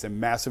Friday, it makes a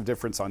massive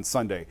difference on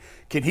Sunday.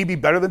 Can he be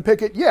better than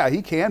Pickett? Yeah,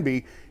 he can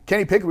be.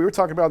 Kenny Pickett, we were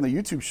talking about on the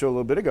YouTube show a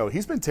little bit ago,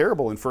 he's been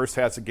terrible in first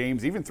halves of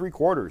games, even 3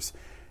 quarters.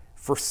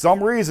 For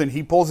some reason,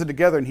 he pulls it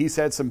together, and he's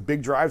had some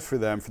big drives for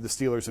the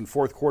Steelers in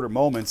fourth quarter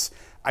moments.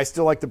 I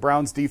still like the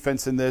Browns'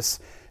 defense in this.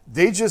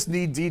 They just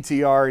need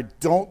DTR.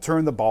 Don't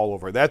turn the ball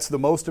over. That's the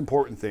most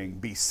important thing.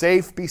 Be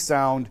safe, be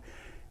sound.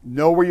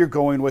 Know where you're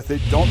going with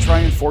it. Don't try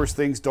and force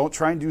things. Don't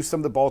try and do some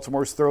of the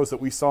Baltimore's throws that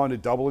we saw into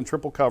double and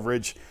triple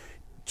coverage.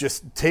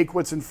 Just take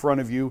what's in front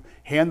of you,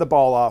 hand the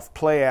ball off,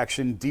 play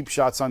action, deep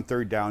shots on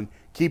third down.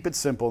 Keep it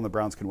simple, and the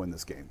Browns can win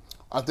this game.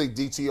 I think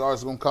DTR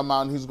is going to come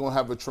out and he's going to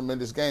have a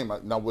tremendous game.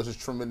 Now, what does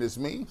tremendous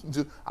mean?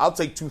 I'll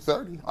take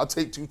 230. I'll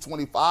take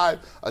 225,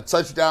 a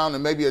touchdown,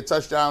 and maybe a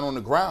touchdown on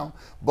the ground.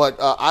 But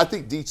I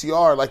think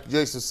DTR, like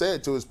Jason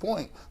said, to his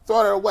point,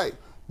 throw that away.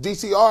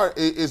 DTR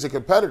is a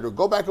competitor.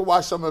 Go back and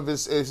watch some of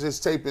his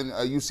tape in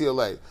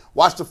UCLA.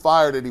 Watch the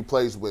fire that he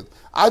plays with.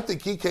 I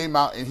think he came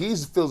out and he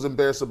feels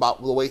embarrassed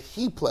about the way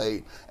he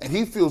played, and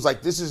he feels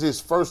like this is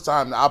his first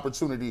time, the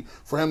opportunity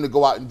for him to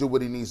go out and do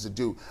what he needs to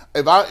do.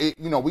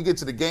 We get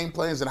to the game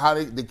plans and how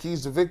the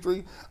keys to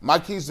victory. My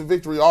keys to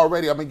victory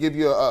already, I'm going to give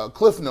you a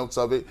cliff notes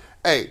of it.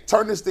 Hey,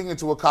 turn this thing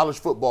into a college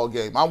football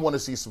game. I want to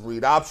see some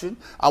read option.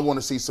 I want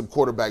to see some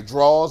quarterback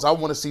draws. I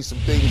want to see some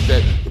things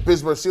that the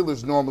Pittsburgh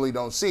Steelers normally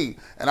don't see.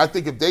 And I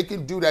think if they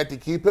can do that to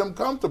keep him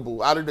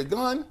comfortable out of the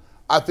gun,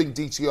 I think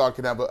DTR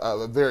can have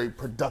a very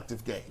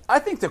productive game. I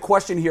think the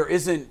question here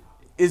isn't,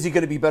 is he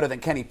going to be better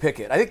than Kenny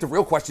Pickett? I think the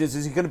real question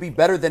is he going to be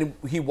better than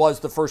he was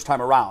the first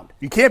time around?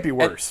 You can't be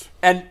worse.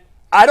 And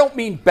I don't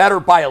mean better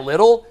by a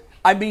little.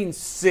 I mean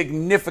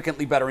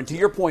significantly better. And to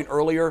your point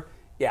earlier,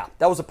 yeah,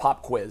 that was a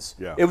pop quiz.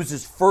 Yeah. It was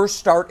his first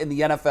start in the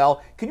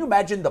NFL. Can you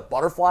imagine the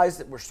butterflies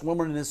that were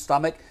swimming in his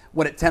stomach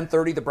when at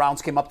 10:30 the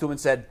Browns came up to him and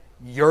said,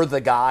 "You're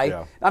the guy"?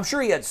 Yeah. I'm sure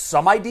he had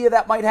some idea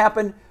that might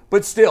happen,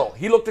 but still,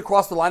 he looked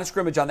across the line of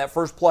scrimmage on that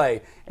first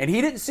play, and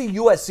he didn't see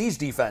USC's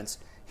defense.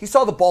 He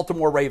saw the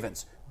Baltimore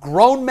Ravens,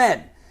 grown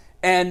men,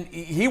 and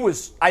he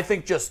was, I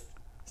think,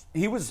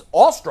 he was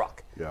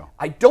awestruck. Yeah.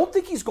 I don't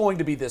think he's going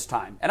to be this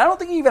time, and I don't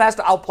think he even has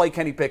to outplay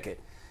Kenny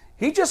Pickett.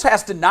 He just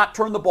has to not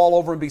turn the ball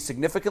over and be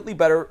significantly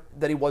better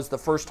than he was the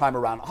first time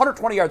around.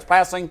 120 yards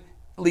passing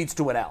leads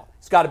to an L.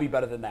 It's got to be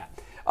better than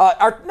that.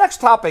 Our next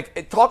topic,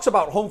 it talks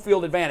about home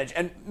field advantage.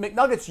 And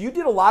McNuggets, you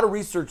did a lot of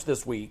research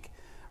this week,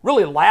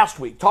 really last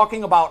week,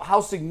 talking about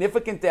how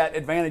significant that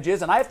advantage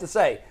is. And I have to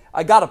say,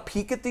 I got a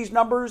peek at these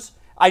numbers.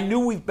 I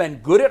knew we've been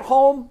good at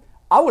home.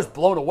 I was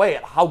blown away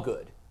at how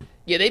good.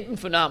 Yeah, they've been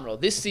phenomenal.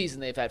 This season,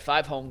 they've had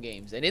 5 home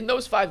games. And in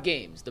those 5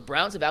 games, the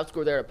Browns have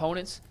outscored their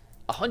opponents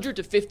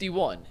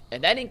 100-51,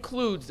 and that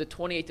includes the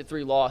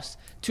 28-3 loss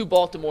to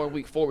Baltimore in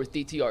Week 4 with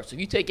DTR. So if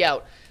you take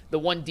out the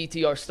one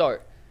DTR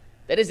start,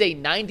 that is a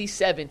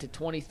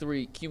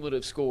 97-23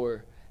 cumulative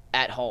score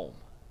at home.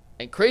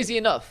 And crazy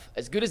enough,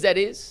 as good as that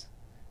is,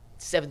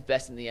 it's 7th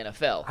best in the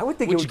NFL. I would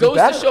think which it would goes be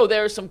better. to show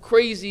there are some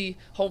crazy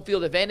home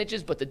field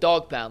advantages, but the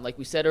dog pound, like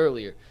we said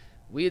earlier,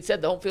 we had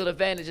said the home field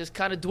advantage has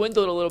kind of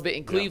dwindled a little bit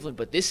in Cleveland,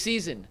 but this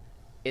season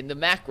in the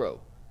macro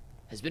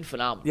has been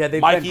phenomenal. Yeah,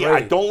 they've Mikey, been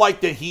great. I don't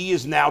like that he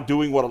is now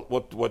doing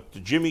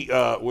what Jimmy,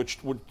 what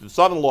the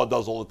son-in-law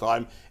does all the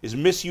time, is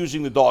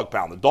misusing the dog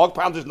pound. The dog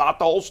pound is not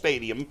the whole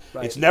stadium.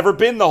 Right. It's never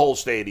been the whole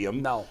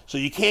stadium. No. So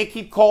you can't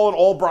keep calling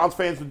all Browns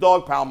fans the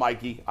dog pound,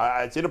 Mikey.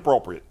 It's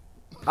inappropriate.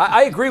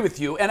 I agree with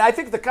you. And I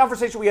think the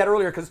conversation we had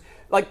earlier, because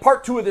like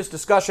part 2 of this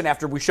discussion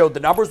after we showed the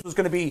numbers was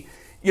going to be,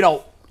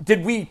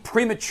 did we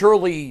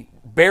prematurely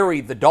bury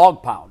the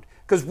dog pound?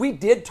 because we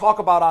did talk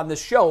about on this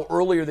show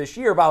earlier this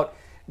year about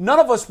none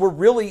of us were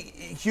really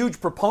huge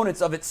proponents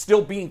of it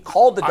still being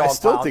called the dog pound. I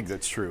still think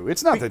that's true.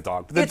 It's not the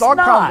dog. The It's dog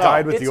not. pound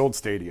died with It's- the old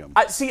stadium.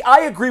 See,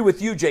 I agree with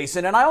you,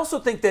 Jason, and I also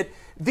think that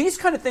these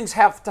kind of things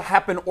have to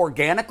happen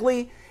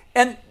organically,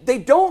 and they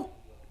don't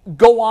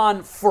go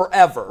on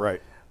forever.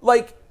 Right.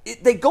 Like,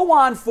 they go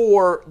on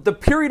for the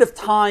period of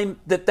time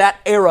that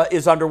era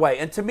is underway.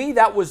 And to me,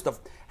 that was the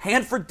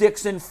Hanford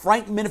Dixon,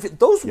 Frank Minifield.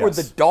 Those were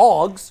the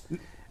dogs.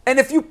 And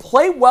if you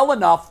play well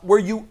enough where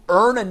you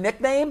earn a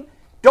nickname,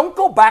 don't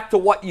go back to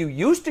what you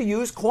used to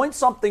use. Coin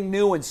something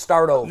new and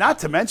start over. Not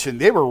to mention,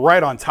 they were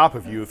right on top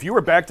of you. If you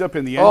were backed up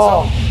in the end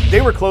zone,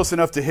 they were close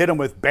enough to hit them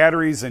with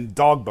batteries and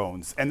dog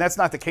bones. And that's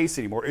not the case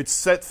anymore. It's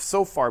set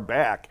so far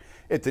back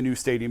at the new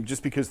stadium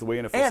just because the way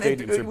NFL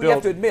stadiums are built. We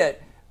have to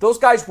admit, those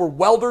guys were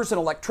welders and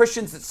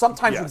electricians that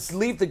sometimes would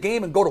leave the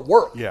game and go to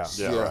work. It's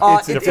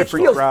It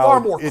feels far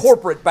more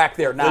corporate back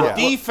there now.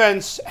 The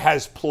defense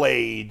has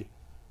played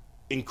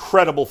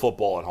incredible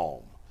football at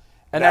home.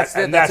 And that's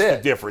the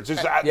difference.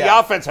 The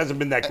offense hasn't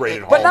been that great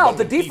at home. But now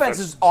the defense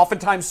is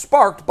oftentimes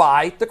sparked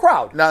by the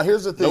crowd. Now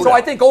here's the thing. So I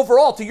think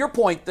overall, to your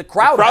point, the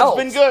crowd's helps,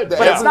 been good,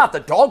 but it's not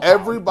the dog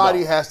pound.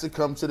 Everybody has to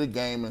come to the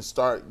game and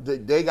start.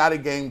 They got a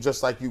game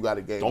just like you got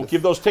a game. Don't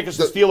give those tickets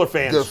to Steeler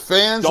fans. The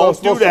fans Don't are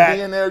supposed do that. to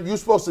be in there. You're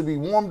supposed to be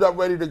warmed up,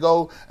 ready to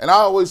go. And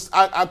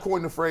I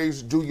coined the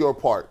phrase, do your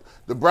part.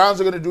 The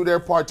Browns are going to do their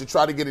part to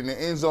try to get in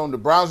the end zone. The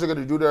Browns are going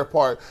to do their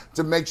part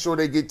to make sure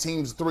they get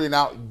teams 3 and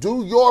out.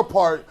 Do your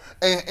part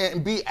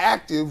and be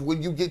active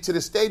when you get to the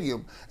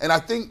stadium. And I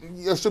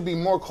think there should be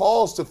more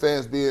calls to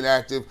fans being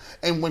active.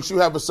 And once you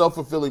have a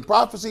self-fulfilling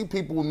prophecy,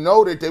 people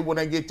know that when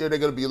they get there, they're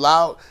going to be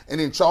loud and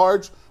in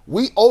charge.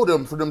 We owe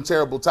them for them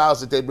terrible towels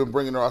that they've been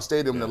bringing to our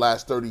stadium the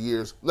last 30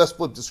 years. Let's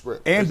flip the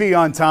script. And be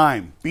on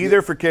time. Be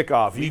there for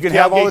kickoff. You can tailgate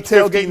have all the 15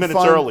 tailgate minutes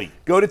fun. early.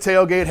 Go to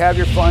tailgate, have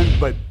your fun,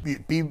 but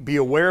be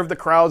aware of the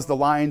crowds, the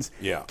lines.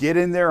 Yeah. Get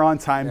in there on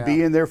time.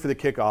 Be in there for the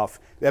kickoff.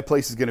 That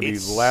place is going to be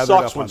lathered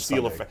sucks up when on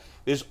Sunday.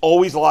 There's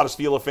always a lot of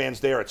Steeler fans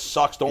there. It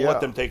sucks. Don't let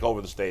them take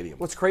over the stadium.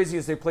 What's crazy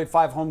is they played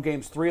 5 home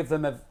games. 3 of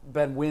them have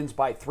been wins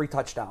by 3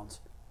 touchdowns.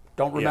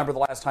 Don't remember the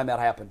last time that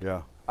happened.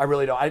 Yeah. I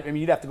really don't. I mean,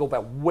 you'd have to go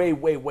back way,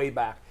 way, way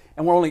back.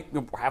 And we're only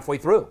halfway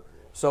through.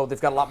 So they've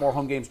got a lot more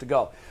home games to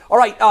go. All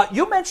right,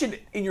 you mentioned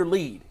in your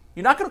lead,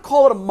 you're not going to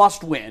call it a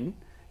must-win.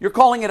 You're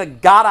calling it a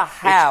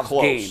gotta-have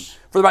game.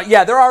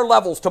 There are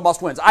levels to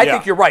must-wins. I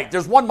think you're right.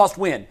 There's one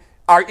must-win.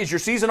 Is your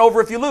season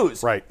over if you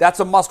lose? Right. That's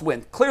a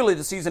must-win. Clearly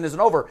the season isn't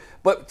over.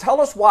 But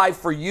tell us why,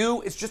 for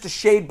you, it's just a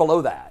shade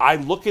below that. I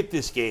look at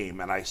this game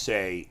and I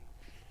say,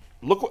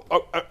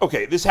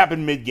 this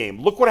happened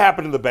mid-game. Look what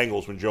happened to the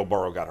Bengals when Joe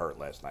Burrow got hurt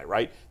last night,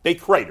 right? They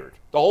cratered.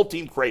 The whole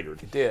team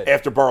cratered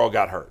after Burrow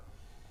got hurt.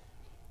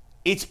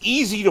 It's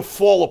easy to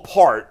fall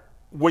apart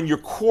when your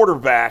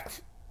quarterback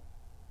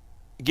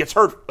gets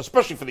hurt,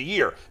 especially for the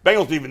year.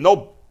 Bengals didn't even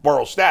know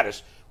Burrow's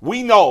status.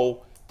 We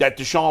know that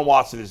Deshaun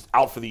Watson is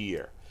out for the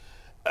year.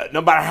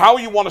 No matter how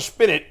you want to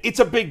spin it, it's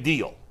a big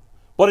deal.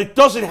 But it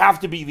doesn't have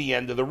to be the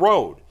end of the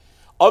road.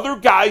 Other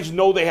guys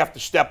know they have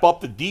to step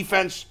up. The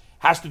defense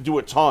has to do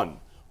a ton.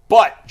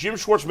 But Jim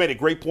Schwartz made a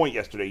great point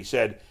yesterday. He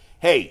said,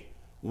 hey,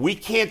 we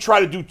can't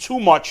try to do too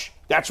much.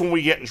 That's when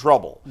we get in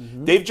trouble.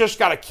 Mm-hmm. They've just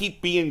got to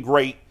keep being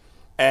great.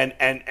 And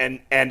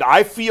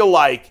I feel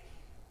like,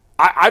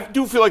 I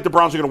do feel like the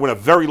Browns are going to win a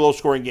very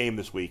low-scoring game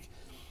this week.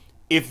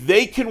 If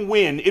they can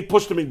win, it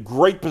puts them in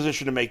great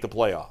position to make the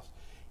playoffs.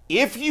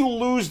 If you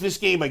lose this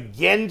game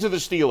again to the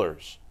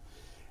Steelers,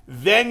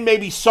 then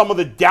maybe some of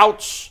the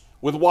doubts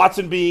with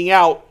Watson being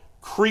out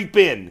creep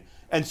in.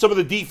 And some of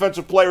the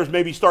defensive players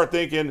maybe start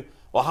thinking,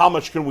 well, how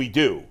much can we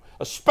do?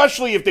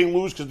 Especially if they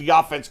lose because the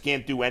offense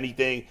can't do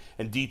anything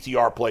and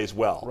DTR plays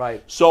well.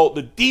 Right. So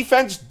the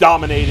defense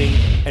dominating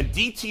and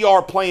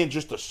DTR playing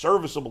just a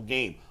serviceable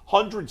game.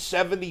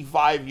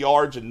 175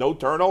 yards and no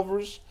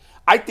turnovers.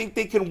 I think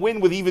they can win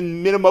with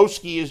even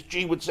Minimowski, as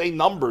G would say,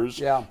 numbers.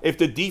 Yeah. If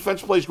the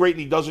defense plays great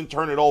and he doesn't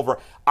turn it over.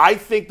 I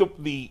think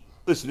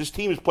listen, this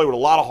team has played with a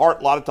lot of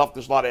heart, a lot of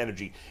toughness, a lot of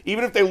energy.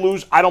 Even if they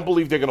lose, I don't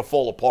believe they're going to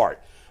fall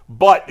apart.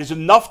 But there's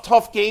enough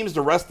tough games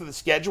the rest of the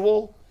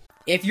schedule.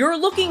 If you're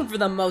looking for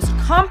the most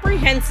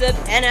comprehensive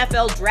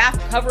NFL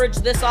draft coverage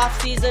this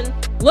offseason,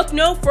 look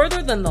no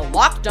further than the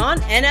Locked On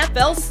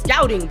NFL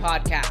Scouting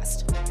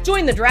Podcast.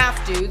 Join the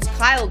draft dudes,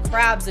 Kyle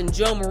Krabs and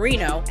Joe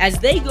Marino, as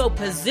they go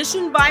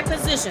position by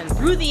position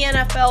through the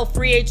NFL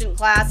free agent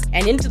class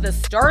and into the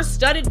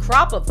star-studded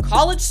crop of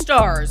college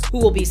stars who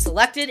will be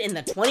selected in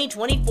the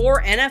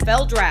 2024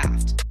 NFL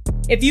Draft.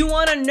 If you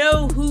want to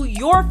know who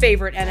your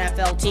favorite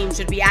NFL team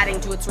should be adding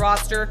to its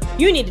roster,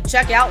 you need to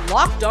check out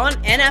Locked On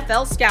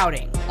NFL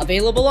Scouting,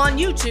 available on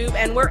YouTube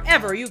and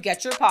wherever you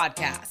get your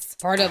podcasts.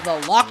 Part of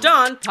the Locked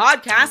On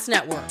Podcast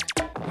Network.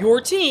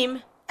 Your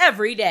team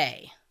every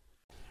day.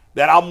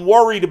 That I'm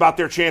worried about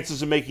their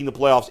chances of making the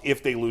playoffs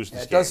if they lose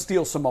this game. It does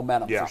steal some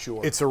momentum for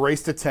sure. It's a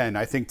race to 10.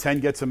 I think 10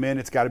 gets them in.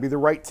 It's got to be the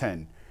right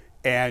 10.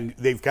 And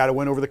they've got to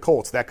win over the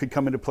Colts. That could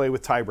come into play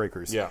with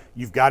tiebreakers. Yeah.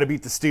 You've got to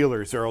beat the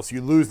Steelers or else you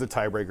lose the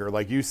tiebreaker.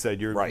 Like you said,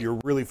 you're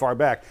really far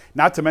back.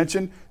 Not to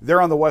mention, they're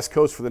on the West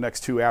Coast for the next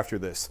 2 after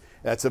this.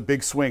 That's a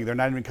big swing. They're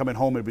not even coming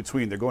home in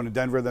between. They're going to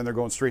Denver, then they're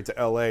going straight to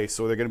L.A.,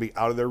 so they're going to be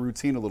out of their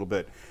routine a little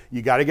bit.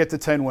 You got to get to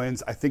 10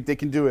 wins. I think they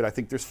can do it. I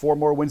think there's 4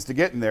 more wins to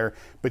get in there,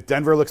 but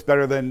Denver looks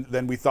better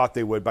than we thought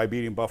they would by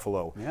beating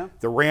Buffalo. Yeah.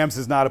 The Rams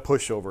is not a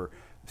pushover.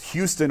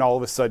 Houston all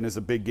of a sudden is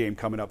a big game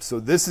coming up. So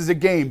this is a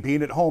game,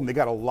 being at home. They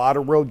got a lot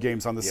of road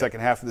games on the second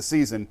half of the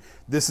season.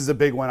 This is a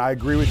big one. I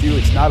agree with you.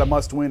 It's not a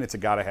must-win. It's a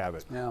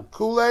got-to-have-it. Yeah.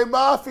 Kool-Aid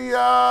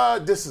Mafia,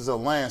 this is a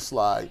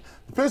landslide.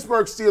 The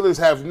Pittsburgh Steelers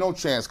have no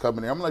chance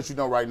coming here. I'm going to let you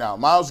know right now.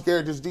 Myles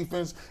Garrett's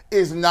defense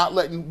is not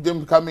letting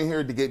them come in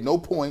here to get no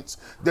points.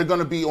 They're going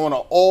to be on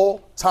an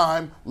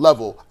all-time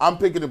level. I'm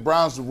picking the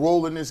Browns to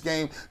roll in this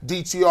game.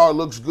 DTR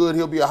looks good.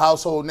 He'll be a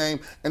household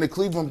name. And the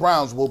Cleveland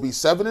Browns will be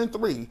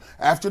 7-3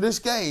 after this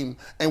game,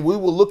 and we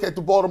will look at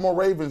the Baltimore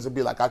Ravens and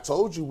be like, I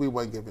told you we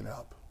weren't giving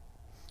up.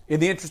 In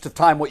the interest of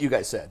time, what you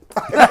guys said.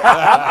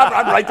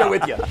 I'm right there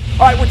with you. All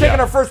right, we're taking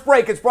our first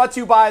break. It's brought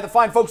to you by the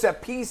fine folks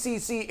at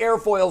PCC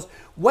Airfoils.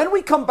 When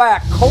we come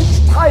back, Coach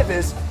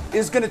Tyvis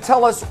is going to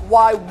tell us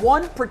why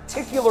one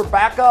particular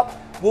backup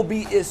will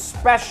be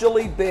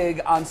especially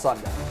big on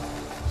Sunday.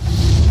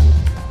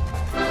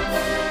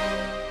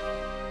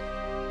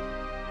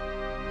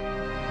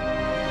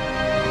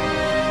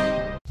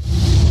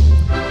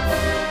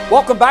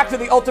 Welcome back to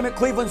the Ultimate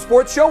Cleveland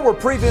Sports Show. We're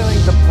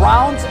previewing the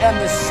Browns and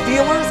the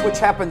Steelers, which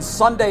happens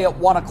Sunday at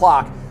 1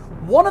 o'clock.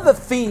 One of the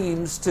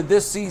themes to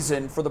this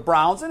season for the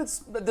Browns, and it's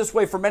this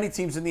way for many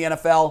teams in the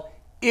NFL,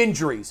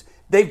 injuries.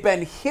 They've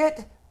been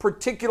hit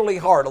particularly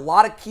hard. A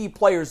lot of key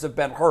players have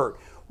been hurt.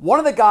 One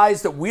of the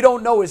guys that we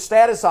don't know his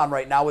status on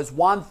right now is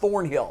Juan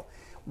Thornhill.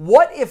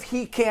 What if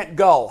he can't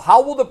go?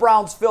 How will the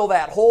Browns fill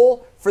that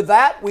hole? For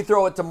that, we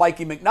throw it to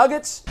Mikey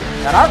McNuggets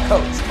and our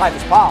coach,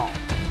 Tyvis Powell.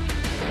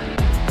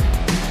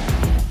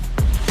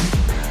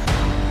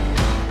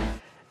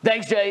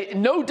 Thanks, Jay.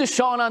 No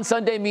Deshaun on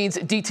Sunday means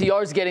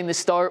DTR's getting the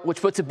start,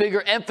 which puts a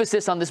bigger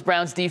emphasis on this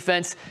Browns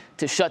defense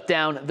to shut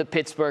down the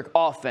Pittsburgh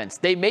offense.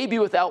 They may be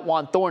without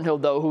Juan Thornhill,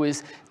 though, who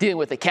is dealing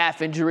with a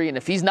calf injury. And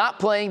if he's not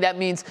playing, that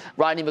means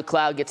Rodney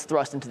McLeod gets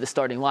thrust into the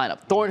starting lineup.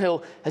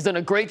 Thornhill has done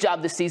a great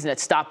job this season at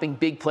stopping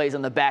big plays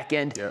on the back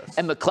end. Yes.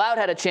 And McLeod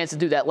had a chance to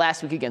do that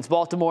last week against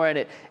Baltimore, and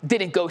it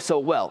didn't go so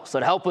well. So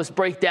to help us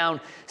break down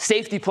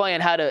safety play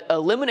and how to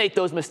eliminate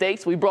those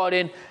mistakes, we brought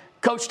in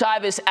Coach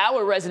Tyvis,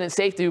 our resident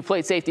safety who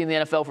played safety in the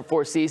NFL for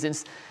 4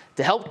 seasons,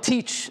 to help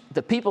teach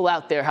the people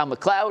out there how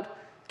McLeod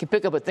can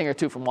pick up a thing or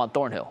two from Juan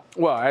Thornhill.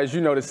 Well, as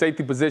you know, the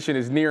safety position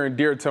is near and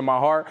dear to my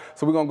heart.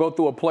 So we're going to go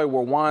through a play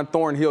where Juan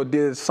Thornhill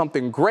did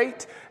something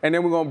great, and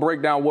then we're going to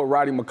break down what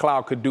Rodney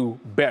McLeod could do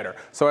better.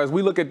 So as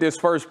we look at this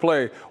first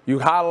play, you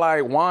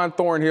highlight Juan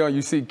Thornhill,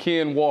 you see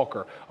Ken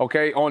Walker.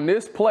 Okay, on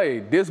this play,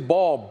 this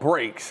ball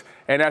breaks.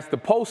 And as the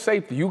post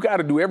safety, you got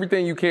to do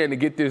everything you can to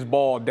get this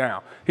ball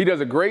down. He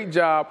does a great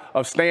job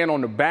of staying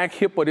on the back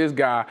hip of this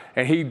guy,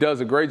 and he does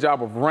a great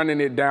job of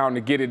running it down to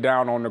get it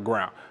down on the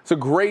ground. It's a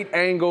great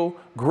angle,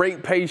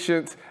 great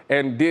patience,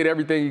 and did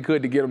everything he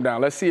could to get him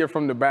down. Let's see it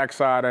from the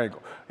backside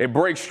angle. It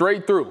breaks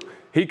straight through.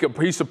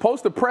 He's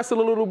supposed to press it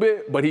a little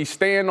bit, but he's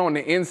staying on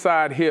the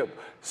inside hip.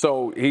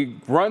 So he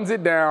runs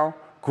it down,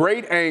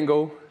 great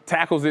angle,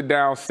 tackles it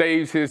down,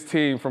 saves his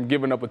team from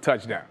giving up a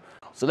touchdown.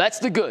 So that's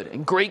the good,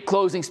 and great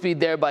closing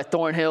speed there by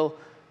Thornhill.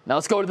 Now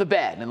let's go to the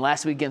bad. And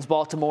last week against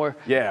Baltimore,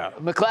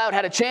 McLeod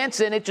had a chance,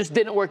 and it just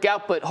didn't work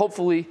out, but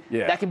hopefully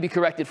that can be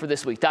corrected for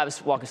this week.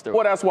 Tyvis, walk us through.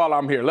 Well, that's why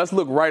I'm here. Let's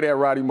look right at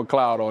Rodney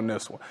McLeod on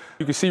this one.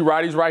 You can see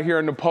Rodney's right here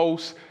in the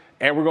post,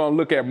 and we're going to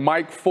look at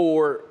Mike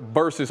Ford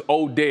versus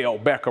Odell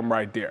Beckham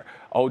right there.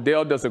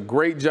 Odell does a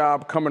great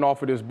job coming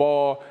off of this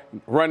ball,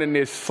 running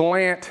this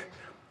slant,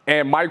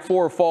 and Mike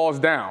Ford falls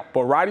down.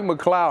 But Rodney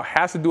McLeod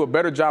has to do a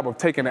better job of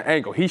taking an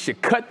angle. He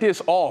should cut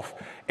this off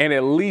and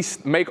at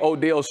least make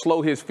Odell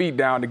slow his feet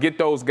down to get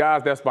those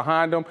guys that's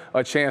behind him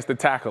a chance to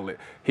tackle it.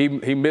 He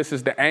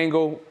misses the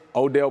angle.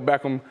 Odell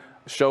Beckham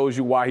shows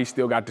you why he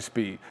still got the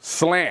speed.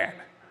 Slant.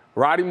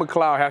 Rodney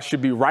McLeod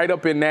should be right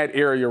up in that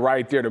area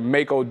right there to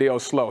make Odell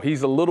slow.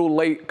 He's a little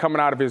late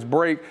coming out of his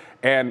break,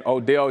 and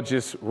Odell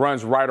just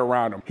runs right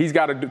around him. He's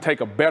got to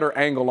take a better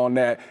angle on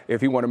that if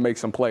he want to make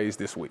some plays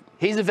this week.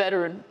 He's a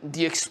veteran.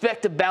 Do you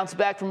expect a bounce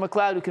back from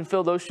McLeod who can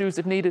fill those shoes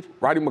if needed?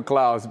 Rodney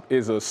McLeod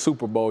is a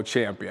Super Bowl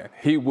champion.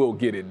 He will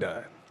get it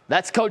done.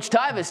 That's Coach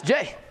Tyvis.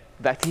 Jay,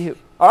 back to you.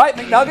 All right,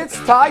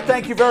 McNuggets, Ty,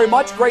 thank you very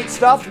much. Great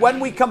stuff.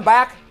 When we come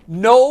back,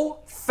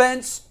 no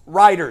fence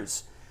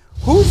riders.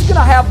 Who's going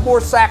to have more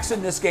sacks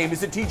in this game?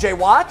 Is it TJ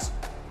Watt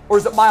or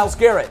is it Myles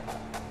Garrett?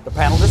 The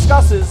panel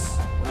discusses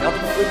when the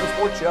Ultimate Cleveland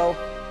Sports Show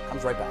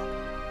comes right back.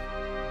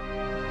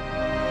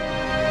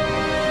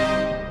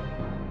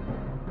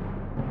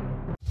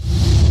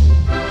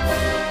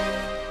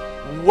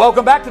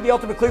 Welcome back to the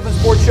Ultimate Cleveland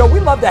Sports Show. We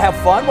love to have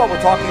fun while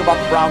we're talking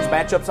about the Browns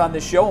matchups on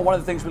this show, and one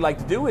of the things we like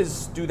to do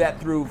is do that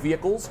through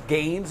vehicles,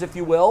 games, if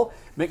you will.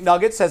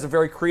 McNuggets has a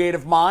very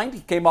creative mind.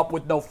 He came up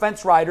with no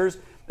fence riders.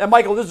 And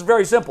Michael, this is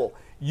very simple.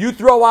 You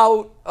throw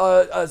out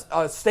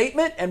a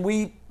statement, and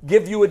we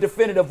give you a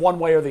definitive one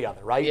way or the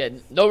other, right? Yeah,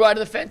 no right on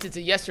the fence. It's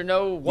a yes or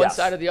no, one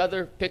side or the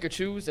other, pick or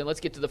choose. And let's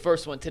get to the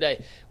first one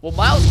today. Will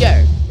Myles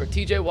Garrett or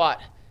TJ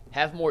Watt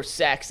have more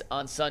sacks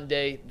on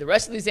Sunday? The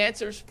rest of these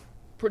answers,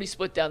 pretty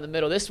split down the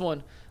middle. This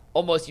one,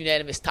 almost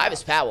unanimous.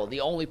 Tyvis Powell,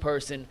 the only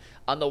person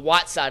on the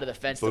Watt side of the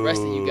fence. The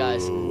rest of you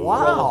guys roll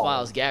with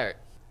Myles Garrett.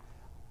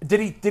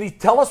 Did he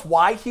tell us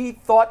why he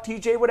thought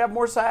TJ would have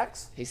more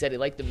sacks? He said he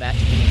liked the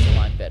matchup against the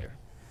line better.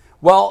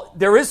 Well,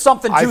 there is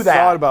something to that. I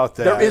thought about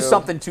that. There is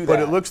something to that. But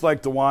it looks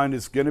like DeJuan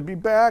is going to be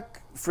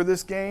back for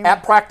this game.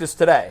 At practice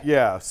today.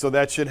 Yeah, so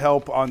that should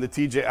help on the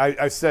TJ.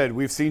 I said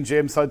we've seen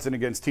James Hudson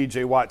against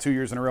TJ Watt 2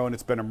 years in a row, and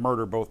it's been a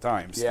murder both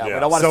times. Yeah,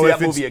 but I want to see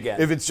that movie again.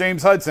 If it's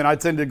James Hudson, I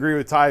tend to agree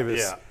with Tyvis.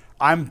 Yeah.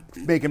 I'm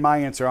making my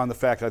answer on the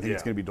fact I think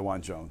it's going to be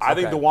DeJuan Jones. I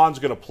think DeJuan's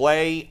going to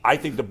play. I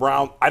think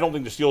I don't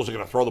think the Steelers are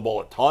going to throw the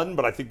ball a ton,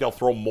 but I think they'll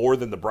throw more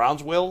than the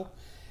Browns will.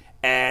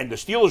 And the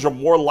Steelers are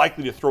more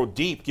likely to throw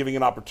deep, giving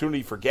an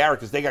opportunity for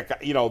Garrett because they got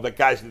the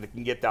guys that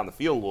can get down the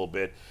field a little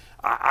bit.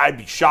 I'd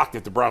be shocked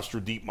if the Browns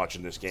threw deep much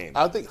in this game.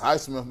 I think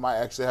Highsmith might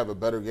actually have a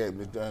better game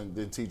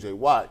than T.J.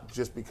 Watt,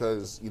 just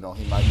because he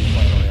might be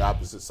playing on the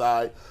opposite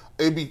side.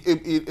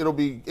 It'll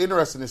be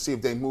interesting to see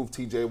if they move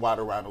T.J. Watt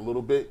around a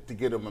little bit to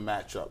get him a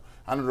matchup.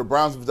 I know the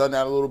Browns have done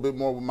that a little bit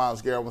more with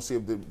Myles Garrett. We'll see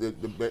if the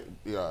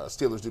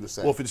Steelers do the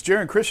same. Well, if it's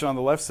Jaron Christian on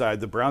the left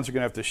side, the Browns are going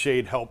to have to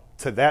shade help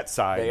to that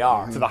side. They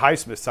are. To the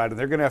Highsmith side, and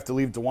they're going to have to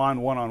leave DeJuan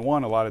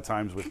one-on-one a lot of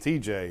times with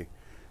TJ.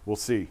 We'll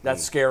see.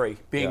 That's scary,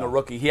 being a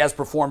rookie. He has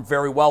performed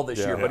very well this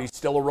year, but he's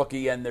still a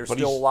rookie, and there's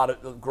still a lot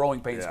of growing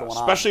pains going on.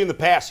 Especially in the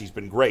past, he's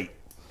been great.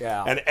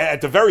 Yeah. And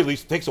at the very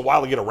least, it takes a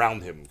while to get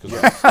around him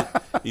because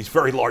he's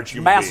very large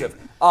human Massive.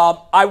 being.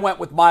 I went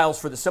with Myles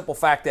for the simple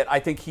fact that I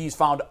think he's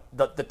found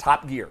the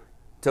top gear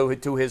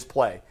to his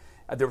play.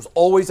 There was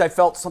always, I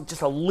felt,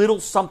 just a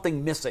little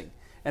something missing,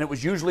 and it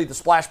was usually the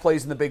splash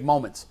plays and the big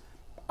moments.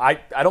 I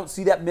don't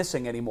see that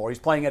missing anymore. He's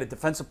playing at a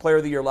Defensive Player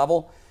of the Year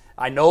level.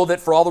 I know that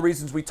for all the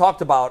reasons we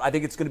talked about, I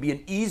think it's going to be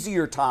an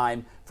easier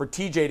time for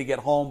TJ to get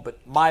home,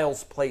 but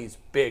Myles plays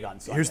big on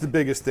Sunday. Here's the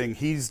biggest thing.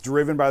 He's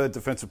driven by the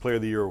Defensive Player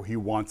of the Year. He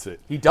wants it.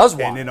 He does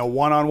want it. And in a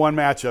one-on-one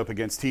matchup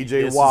against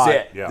TJ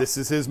Watt, this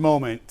is his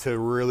moment to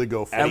really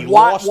go for it. And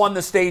Watt won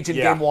the stage in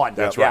game one.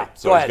 That's right.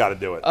 So he's got to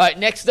do it. All right,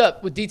 next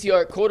up, with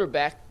DTR at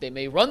quarterback, they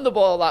may run the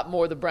ball a lot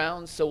more, the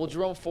Browns, so will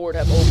Jerome Ford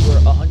have over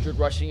 100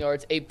 rushing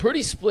yards? A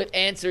pretty split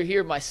answer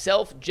here.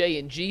 Myself, J,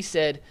 and G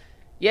said,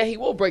 yeah, he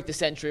will break the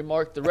century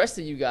mark. The rest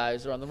of you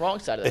guys are on the wrong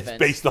side of the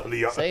fence. It's based on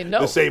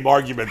the same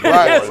argument.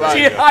 Right.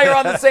 Higher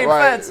on the same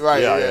fence.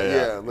 Right.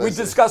 Yeah. We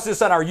discussed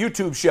this on our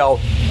YouTube show.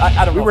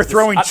 I don't know. We were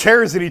throwing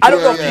chairs at each other.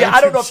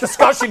 I don't know if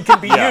discussion can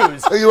be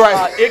used. You're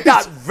right. It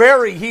got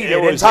very heated.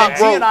 And G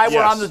and I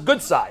were on the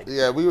good side.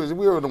 Yeah, we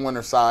were on the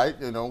winner's side.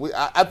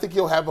 I think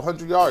he'll have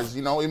 100 yards.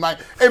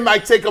 It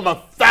might take him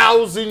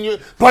 1,000 years.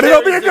 But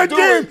it'll be a good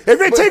game. If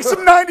it takes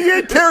him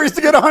 98 carries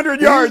to get 100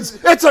 yards,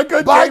 it's a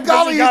good game.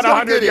 Golly, he got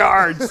 100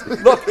 yards.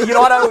 Look, you know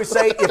what I always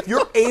say? If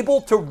you're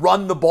able to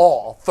run the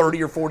ball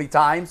 30 or 40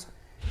 times,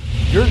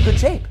 you're in good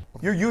shape.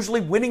 You're usually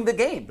winning the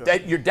game.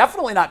 You're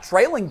definitely not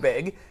trailing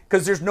big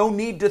because there's no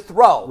need to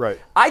throw. Right.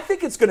 I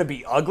think it's going to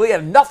be ugly,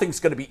 and nothing's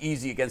going to be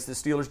easy against the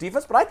Steelers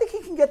defense, but I think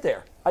he can get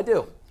there. I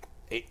do.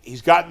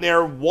 He's gotten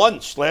there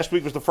once. Last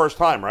week was the first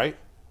time, right?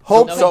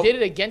 He did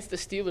it against the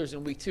Steelers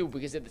in week 2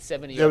 because of the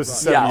 70-yard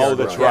run. Oh,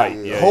 that's right.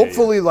 Yeah.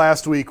 Hopefully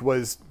last week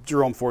was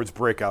Jerome Ford's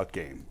breakout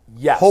game.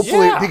 Yes.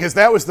 Hopefully, because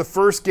that was the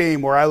first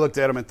game where I looked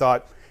at him and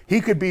thought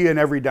he could be an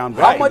every down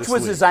back. How much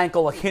was his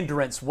ankle a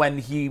hindrance when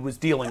he was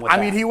dealing with that?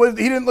 I mean, he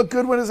didn't look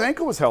good when his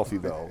ankle was healthy,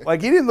 though. He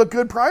didn't look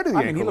good prior to the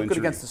ankle injury. He looked good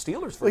against the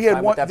Steelers for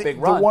with that big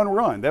run. The one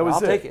run. That was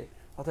I'll take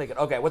it.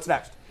 Okay, what's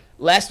next?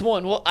 Last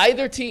one. Will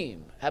either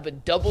team have a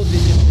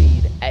double-digit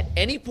lead at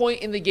any point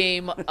in the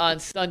game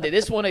on Sunday?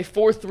 This one, a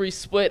 4-3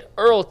 split.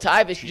 Earl,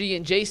 Tyvis, G,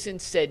 and Jason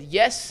said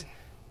yes.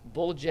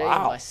 Bull J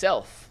and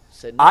myself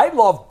said no. I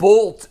love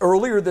Bull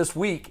earlier this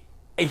week.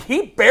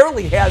 He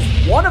barely has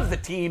one of the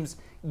teams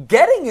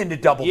getting into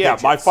double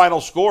digits. Yeah, my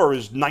final score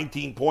is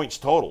 19 points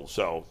total.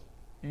 So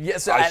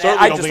yes, I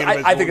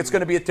think it's going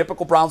to be a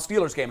typical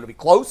Browns-Steelers game. It'll be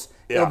close.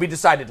 Yeah. It'll be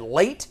decided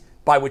late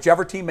by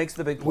whichever team makes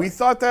the big play. We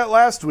thought that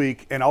last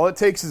week, and all it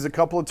takes is a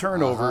couple of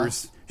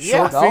turnovers,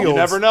 short fields, you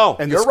never know,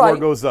 and the score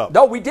goes up.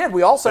 No, we did.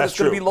 We all said it's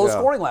going to be low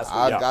scoring last week.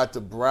 I got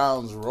the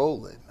Browns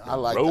rolling. I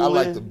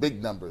like the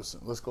big numbers.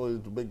 Let's go to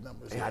the big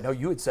numbers. Yeah, I know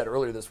you had said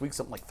earlier this week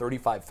something like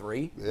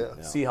 35-3.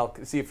 Yeah.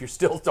 See if you're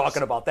still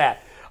talking about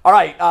that. All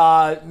right,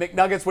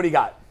 McNuggets, what do you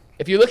got?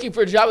 If you're looking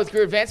for a job with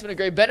career advancement and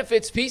great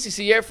benefits,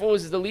 PCC Airfoils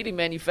is the leading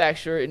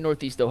manufacturer in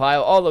Northeast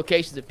Ohio. All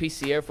locations of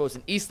PCC Airfoils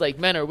in Eastlake,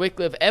 Menor,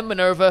 Wickliffe, and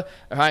Minerva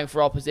are hiring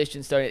for all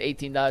positions starting at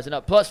 $18 and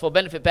up, plus full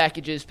benefit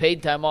packages,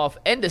 paid time off,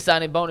 and a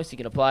signing bonus. You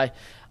can apply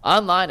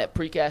online at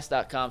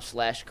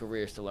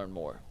precast.com/careers to learn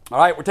more. All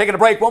right, we're taking a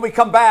break. When we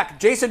come back,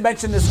 Jason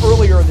mentioned this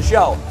earlier in the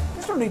show.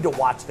 There's no need to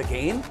watch the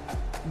game.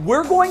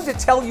 We're going to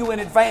tell you in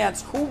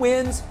advance who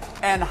wins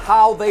and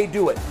how they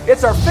do it.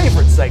 It's our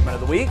favorite segment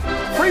of the week,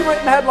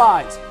 pre-written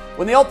headlines.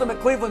 when the Ultimate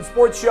Cleveland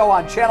Sports Show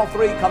on Channel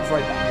 3 comes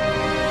right back.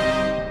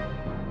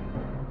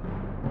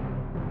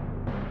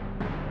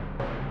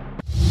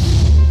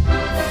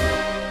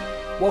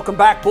 Welcome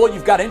back, Bull.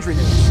 You've got injury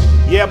news.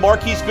 Yeah,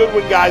 Marquise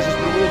Goodwin, guys, has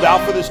been ruled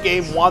out for this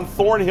game. Juan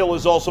Thornhill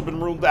has also been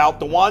ruled out.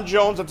 DeJuan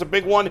Jones, that's a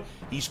big one.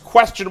 He's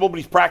questionable, but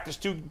he's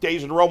practiced 2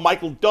 days in a row.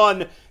 Michael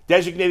Dunn,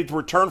 designated to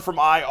return from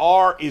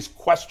IR, is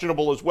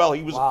questionable as well.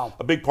 He was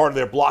a big part of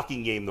their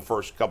blocking game the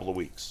first couple of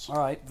weeks. All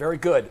right, very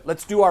good.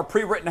 Let's do our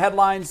pre-written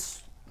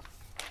headlines.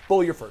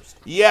 Bull, you're first.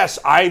 Yes,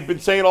 I've been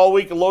saying all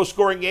week, a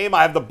low-scoring game.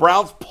 I have the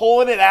Browns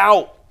pulling it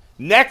out.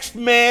 Next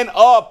man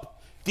up.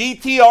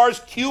 DTR's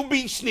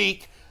QB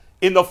sneak.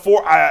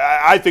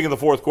 I think in the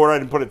fourth quarter, I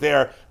didn't put it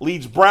there,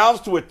 leads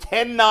Browns to a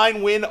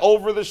 10-9 win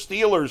over the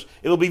Steelers.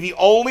 It'll be the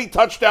only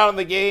touchdown in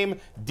the game.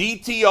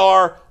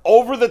 DTR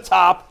over the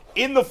top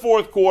in the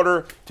fourth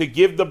quarter to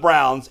give the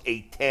Browns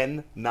a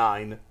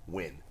 10-9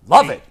 win.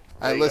 Love it.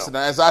 Hey, listen,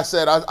 as I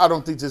said, I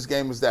don't think this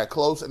game is that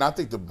close, and I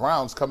think the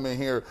Browns come in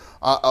here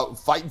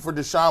fighting for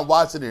Deshaun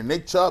Watson and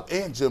Nick Chubb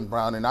and Jim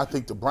Brown, and I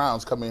think the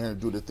Browns come in here and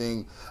do the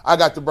thing. I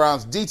got the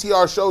Browns.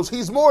 DTR shows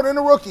he's more than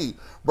a rookie.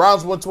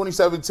 Browns won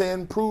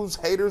 27-10, proves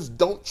haters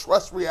don't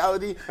trust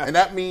reality, and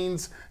that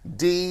means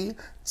DTR.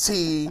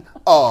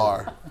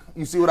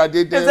 You see what I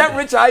did there? Is that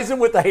Rich Eisen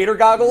with the hater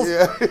goggles?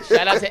 Yeah.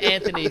 Shout out to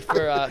Anthony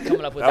for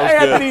coming up with that. Hey,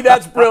 Anthony,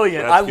 that's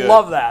brilliant. I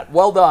love that.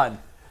 Well done.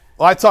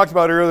 Well, I talked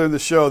about earlier in the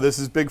show, this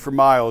is big for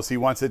Miles. He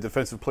wants a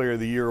Defensive Player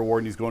of the Year award,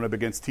 and he's going up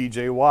against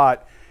T.J.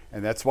 Watt.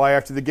 And that's why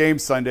after the game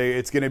Sunday,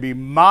 it's going to be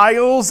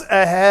miles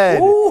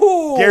ahead.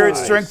 Ooh, Garrett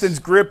strengthens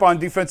grip on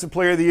Defensive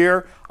Player of the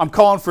Year. I'm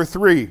calling for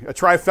 3, a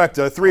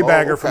trifecta, a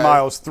 3-bagger for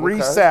Miles.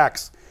 3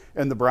 sacks,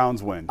 and the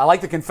Browns win. I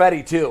like the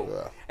confetti, too.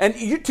 Yeah. And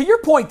to your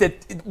point,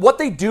 that what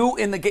they do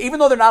in the game, even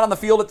though they're not on the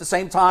field at the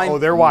same time. Oh,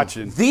 they're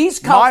watching. These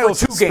count Miles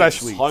for 2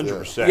 especially. games.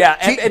 100%. Yeah,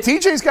 and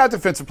TJ's got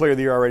Defensive Player of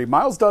the Year already.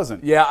 Miles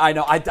doesn't. Yeah, I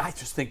know. I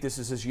just think this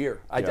is his year.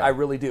 I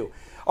really do.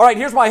 All right,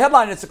 here's my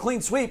headline. It's a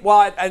clean sweep.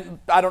 Well,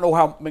 I don't know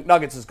how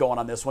McNuggets is going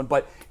on this one,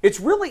 but it's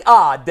really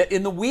odd that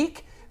in the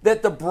week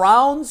that the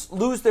Browns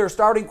lose their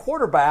starting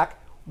quarterback,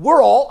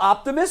 we're all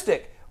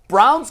optimistic.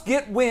 Browns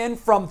get win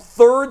from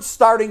 3rd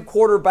starting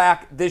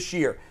quarterback this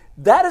year.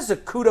 That is a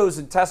kudos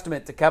and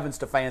testament to Kevin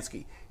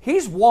Stefanski.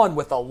 He's won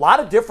with a lot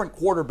of different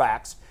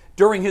quarterbacks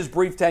during his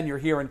brief tenure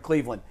here in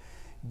Cleveland.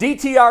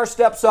 DTR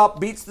steps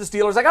up, beats the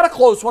Steelers. I got a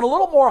close one, a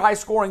little more high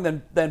scoring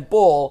than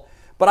Bull,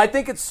 but I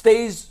think it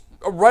stays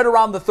right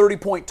around the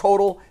 30-point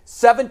total,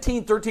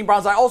 17-13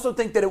 Browns. I also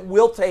think that it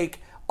will take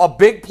a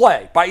big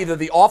play by either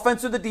the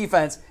offense or the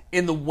defense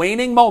in the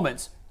waning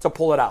moments to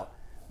pull it out.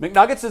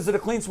 McNuggets, is it a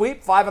clean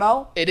sweep,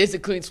 5-0? It is a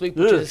clean sweep,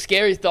 which is a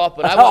scary thought,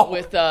 but I went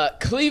with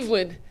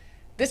Cleveland.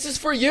 This is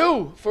for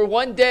you. For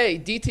one day,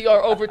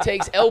 DTR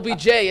overtakes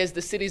LBJ as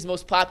the city's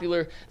most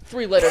popular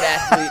 3-lettered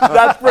athlete.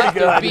 That's pretty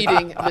good. After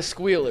beating the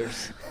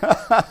Squealers.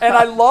 And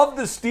I love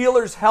the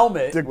Steelers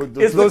helmet.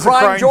 Those are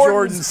crying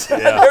Jordans.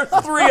 Yeah. There's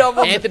 3 of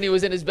them. Anthony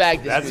was in his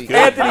bag this week. Good.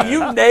 Anthony,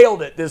 you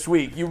nailed it this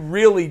week. You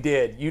really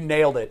did. You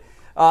nailed it.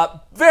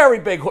 Very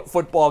big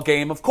football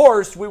game. Of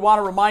course, we want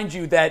to remind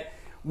you that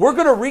we're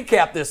going to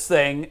recap this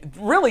thing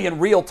really in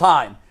real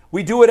time.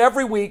 We do it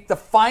every week, the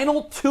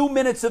final 2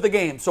 minutes of the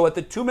game. So at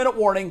the 2-minute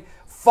warning,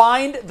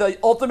 find the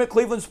Ultimate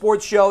Cleveland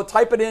Sports Show,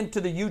 type it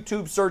into the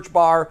YouTube search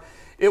bar.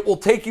 It will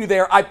take you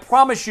there. I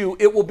promise you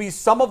it will be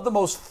some of the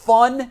most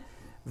fun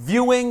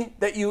viewing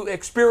that you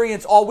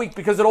experience all week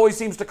because it always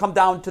seems to come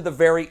down to the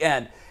very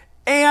end.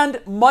 And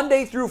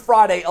Monday through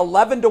Friday,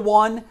 11 to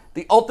 1,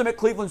 the Ultimate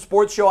Cleveland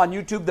Sports Show on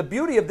YouTube. The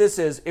beauty of this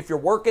is if you're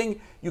working,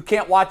 you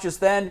can't watch us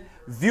then.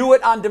 View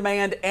it on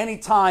demand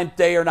anytime,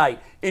 day or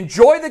night.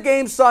 Enjoy the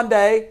game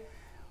Sunday.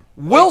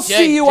 We'll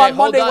see you on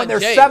Monday when they're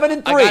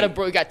 7-3.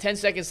 We got 10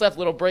 seconds left.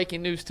 Little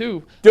breaking news,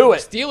 too. Do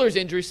it. Steelers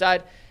injury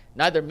side,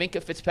 neither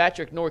Minkah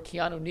Fitzpatrick nor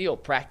Keanu Neal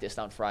practiced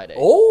on Friday.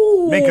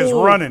 Oh. Minkah's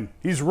running.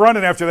 He's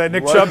running after that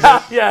Nick Chubb.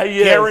 Yeah,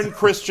 he is. Aaron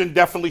Christian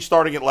definitely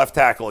starting at left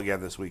tackle again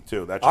this week,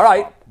 too. That's all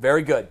right.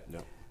 Very good.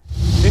 Yep.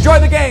 Enjoy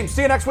the game.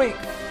 See you next week.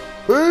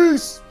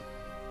 Peace.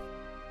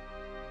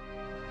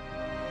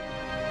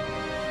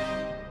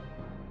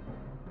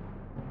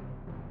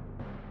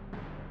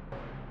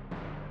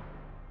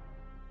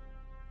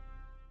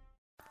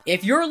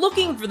 If you're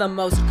looking for the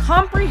most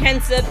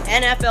comprehensive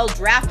NFL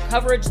draft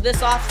coverage this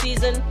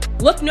offseason,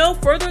 look no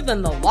further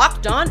than the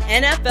Locked On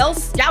NFL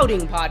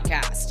Scouting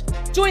Podcast.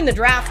 Join the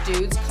draft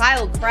dudes,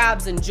 Kyle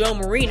Krabs and Joe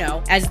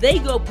Marino, as they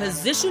go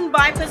position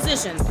by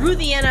position through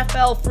the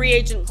NFL free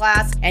agent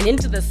class and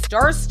into the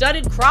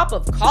star-studded crop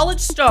of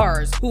college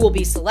stars who will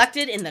be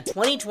selected in the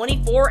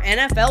 2024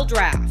 NFL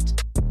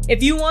Draft.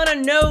 If you want to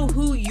know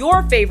who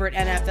your favorite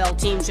NFL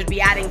team should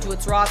be adding to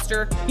its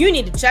roster, you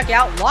need to check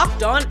out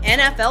Locked On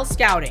NFL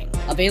Scouting,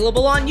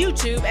 available on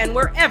YouTube and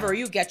wherever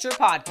you get your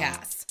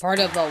podcasts. Part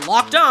of the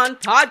Locked On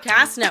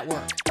Podcast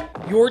Network,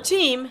 your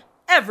team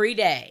every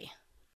day.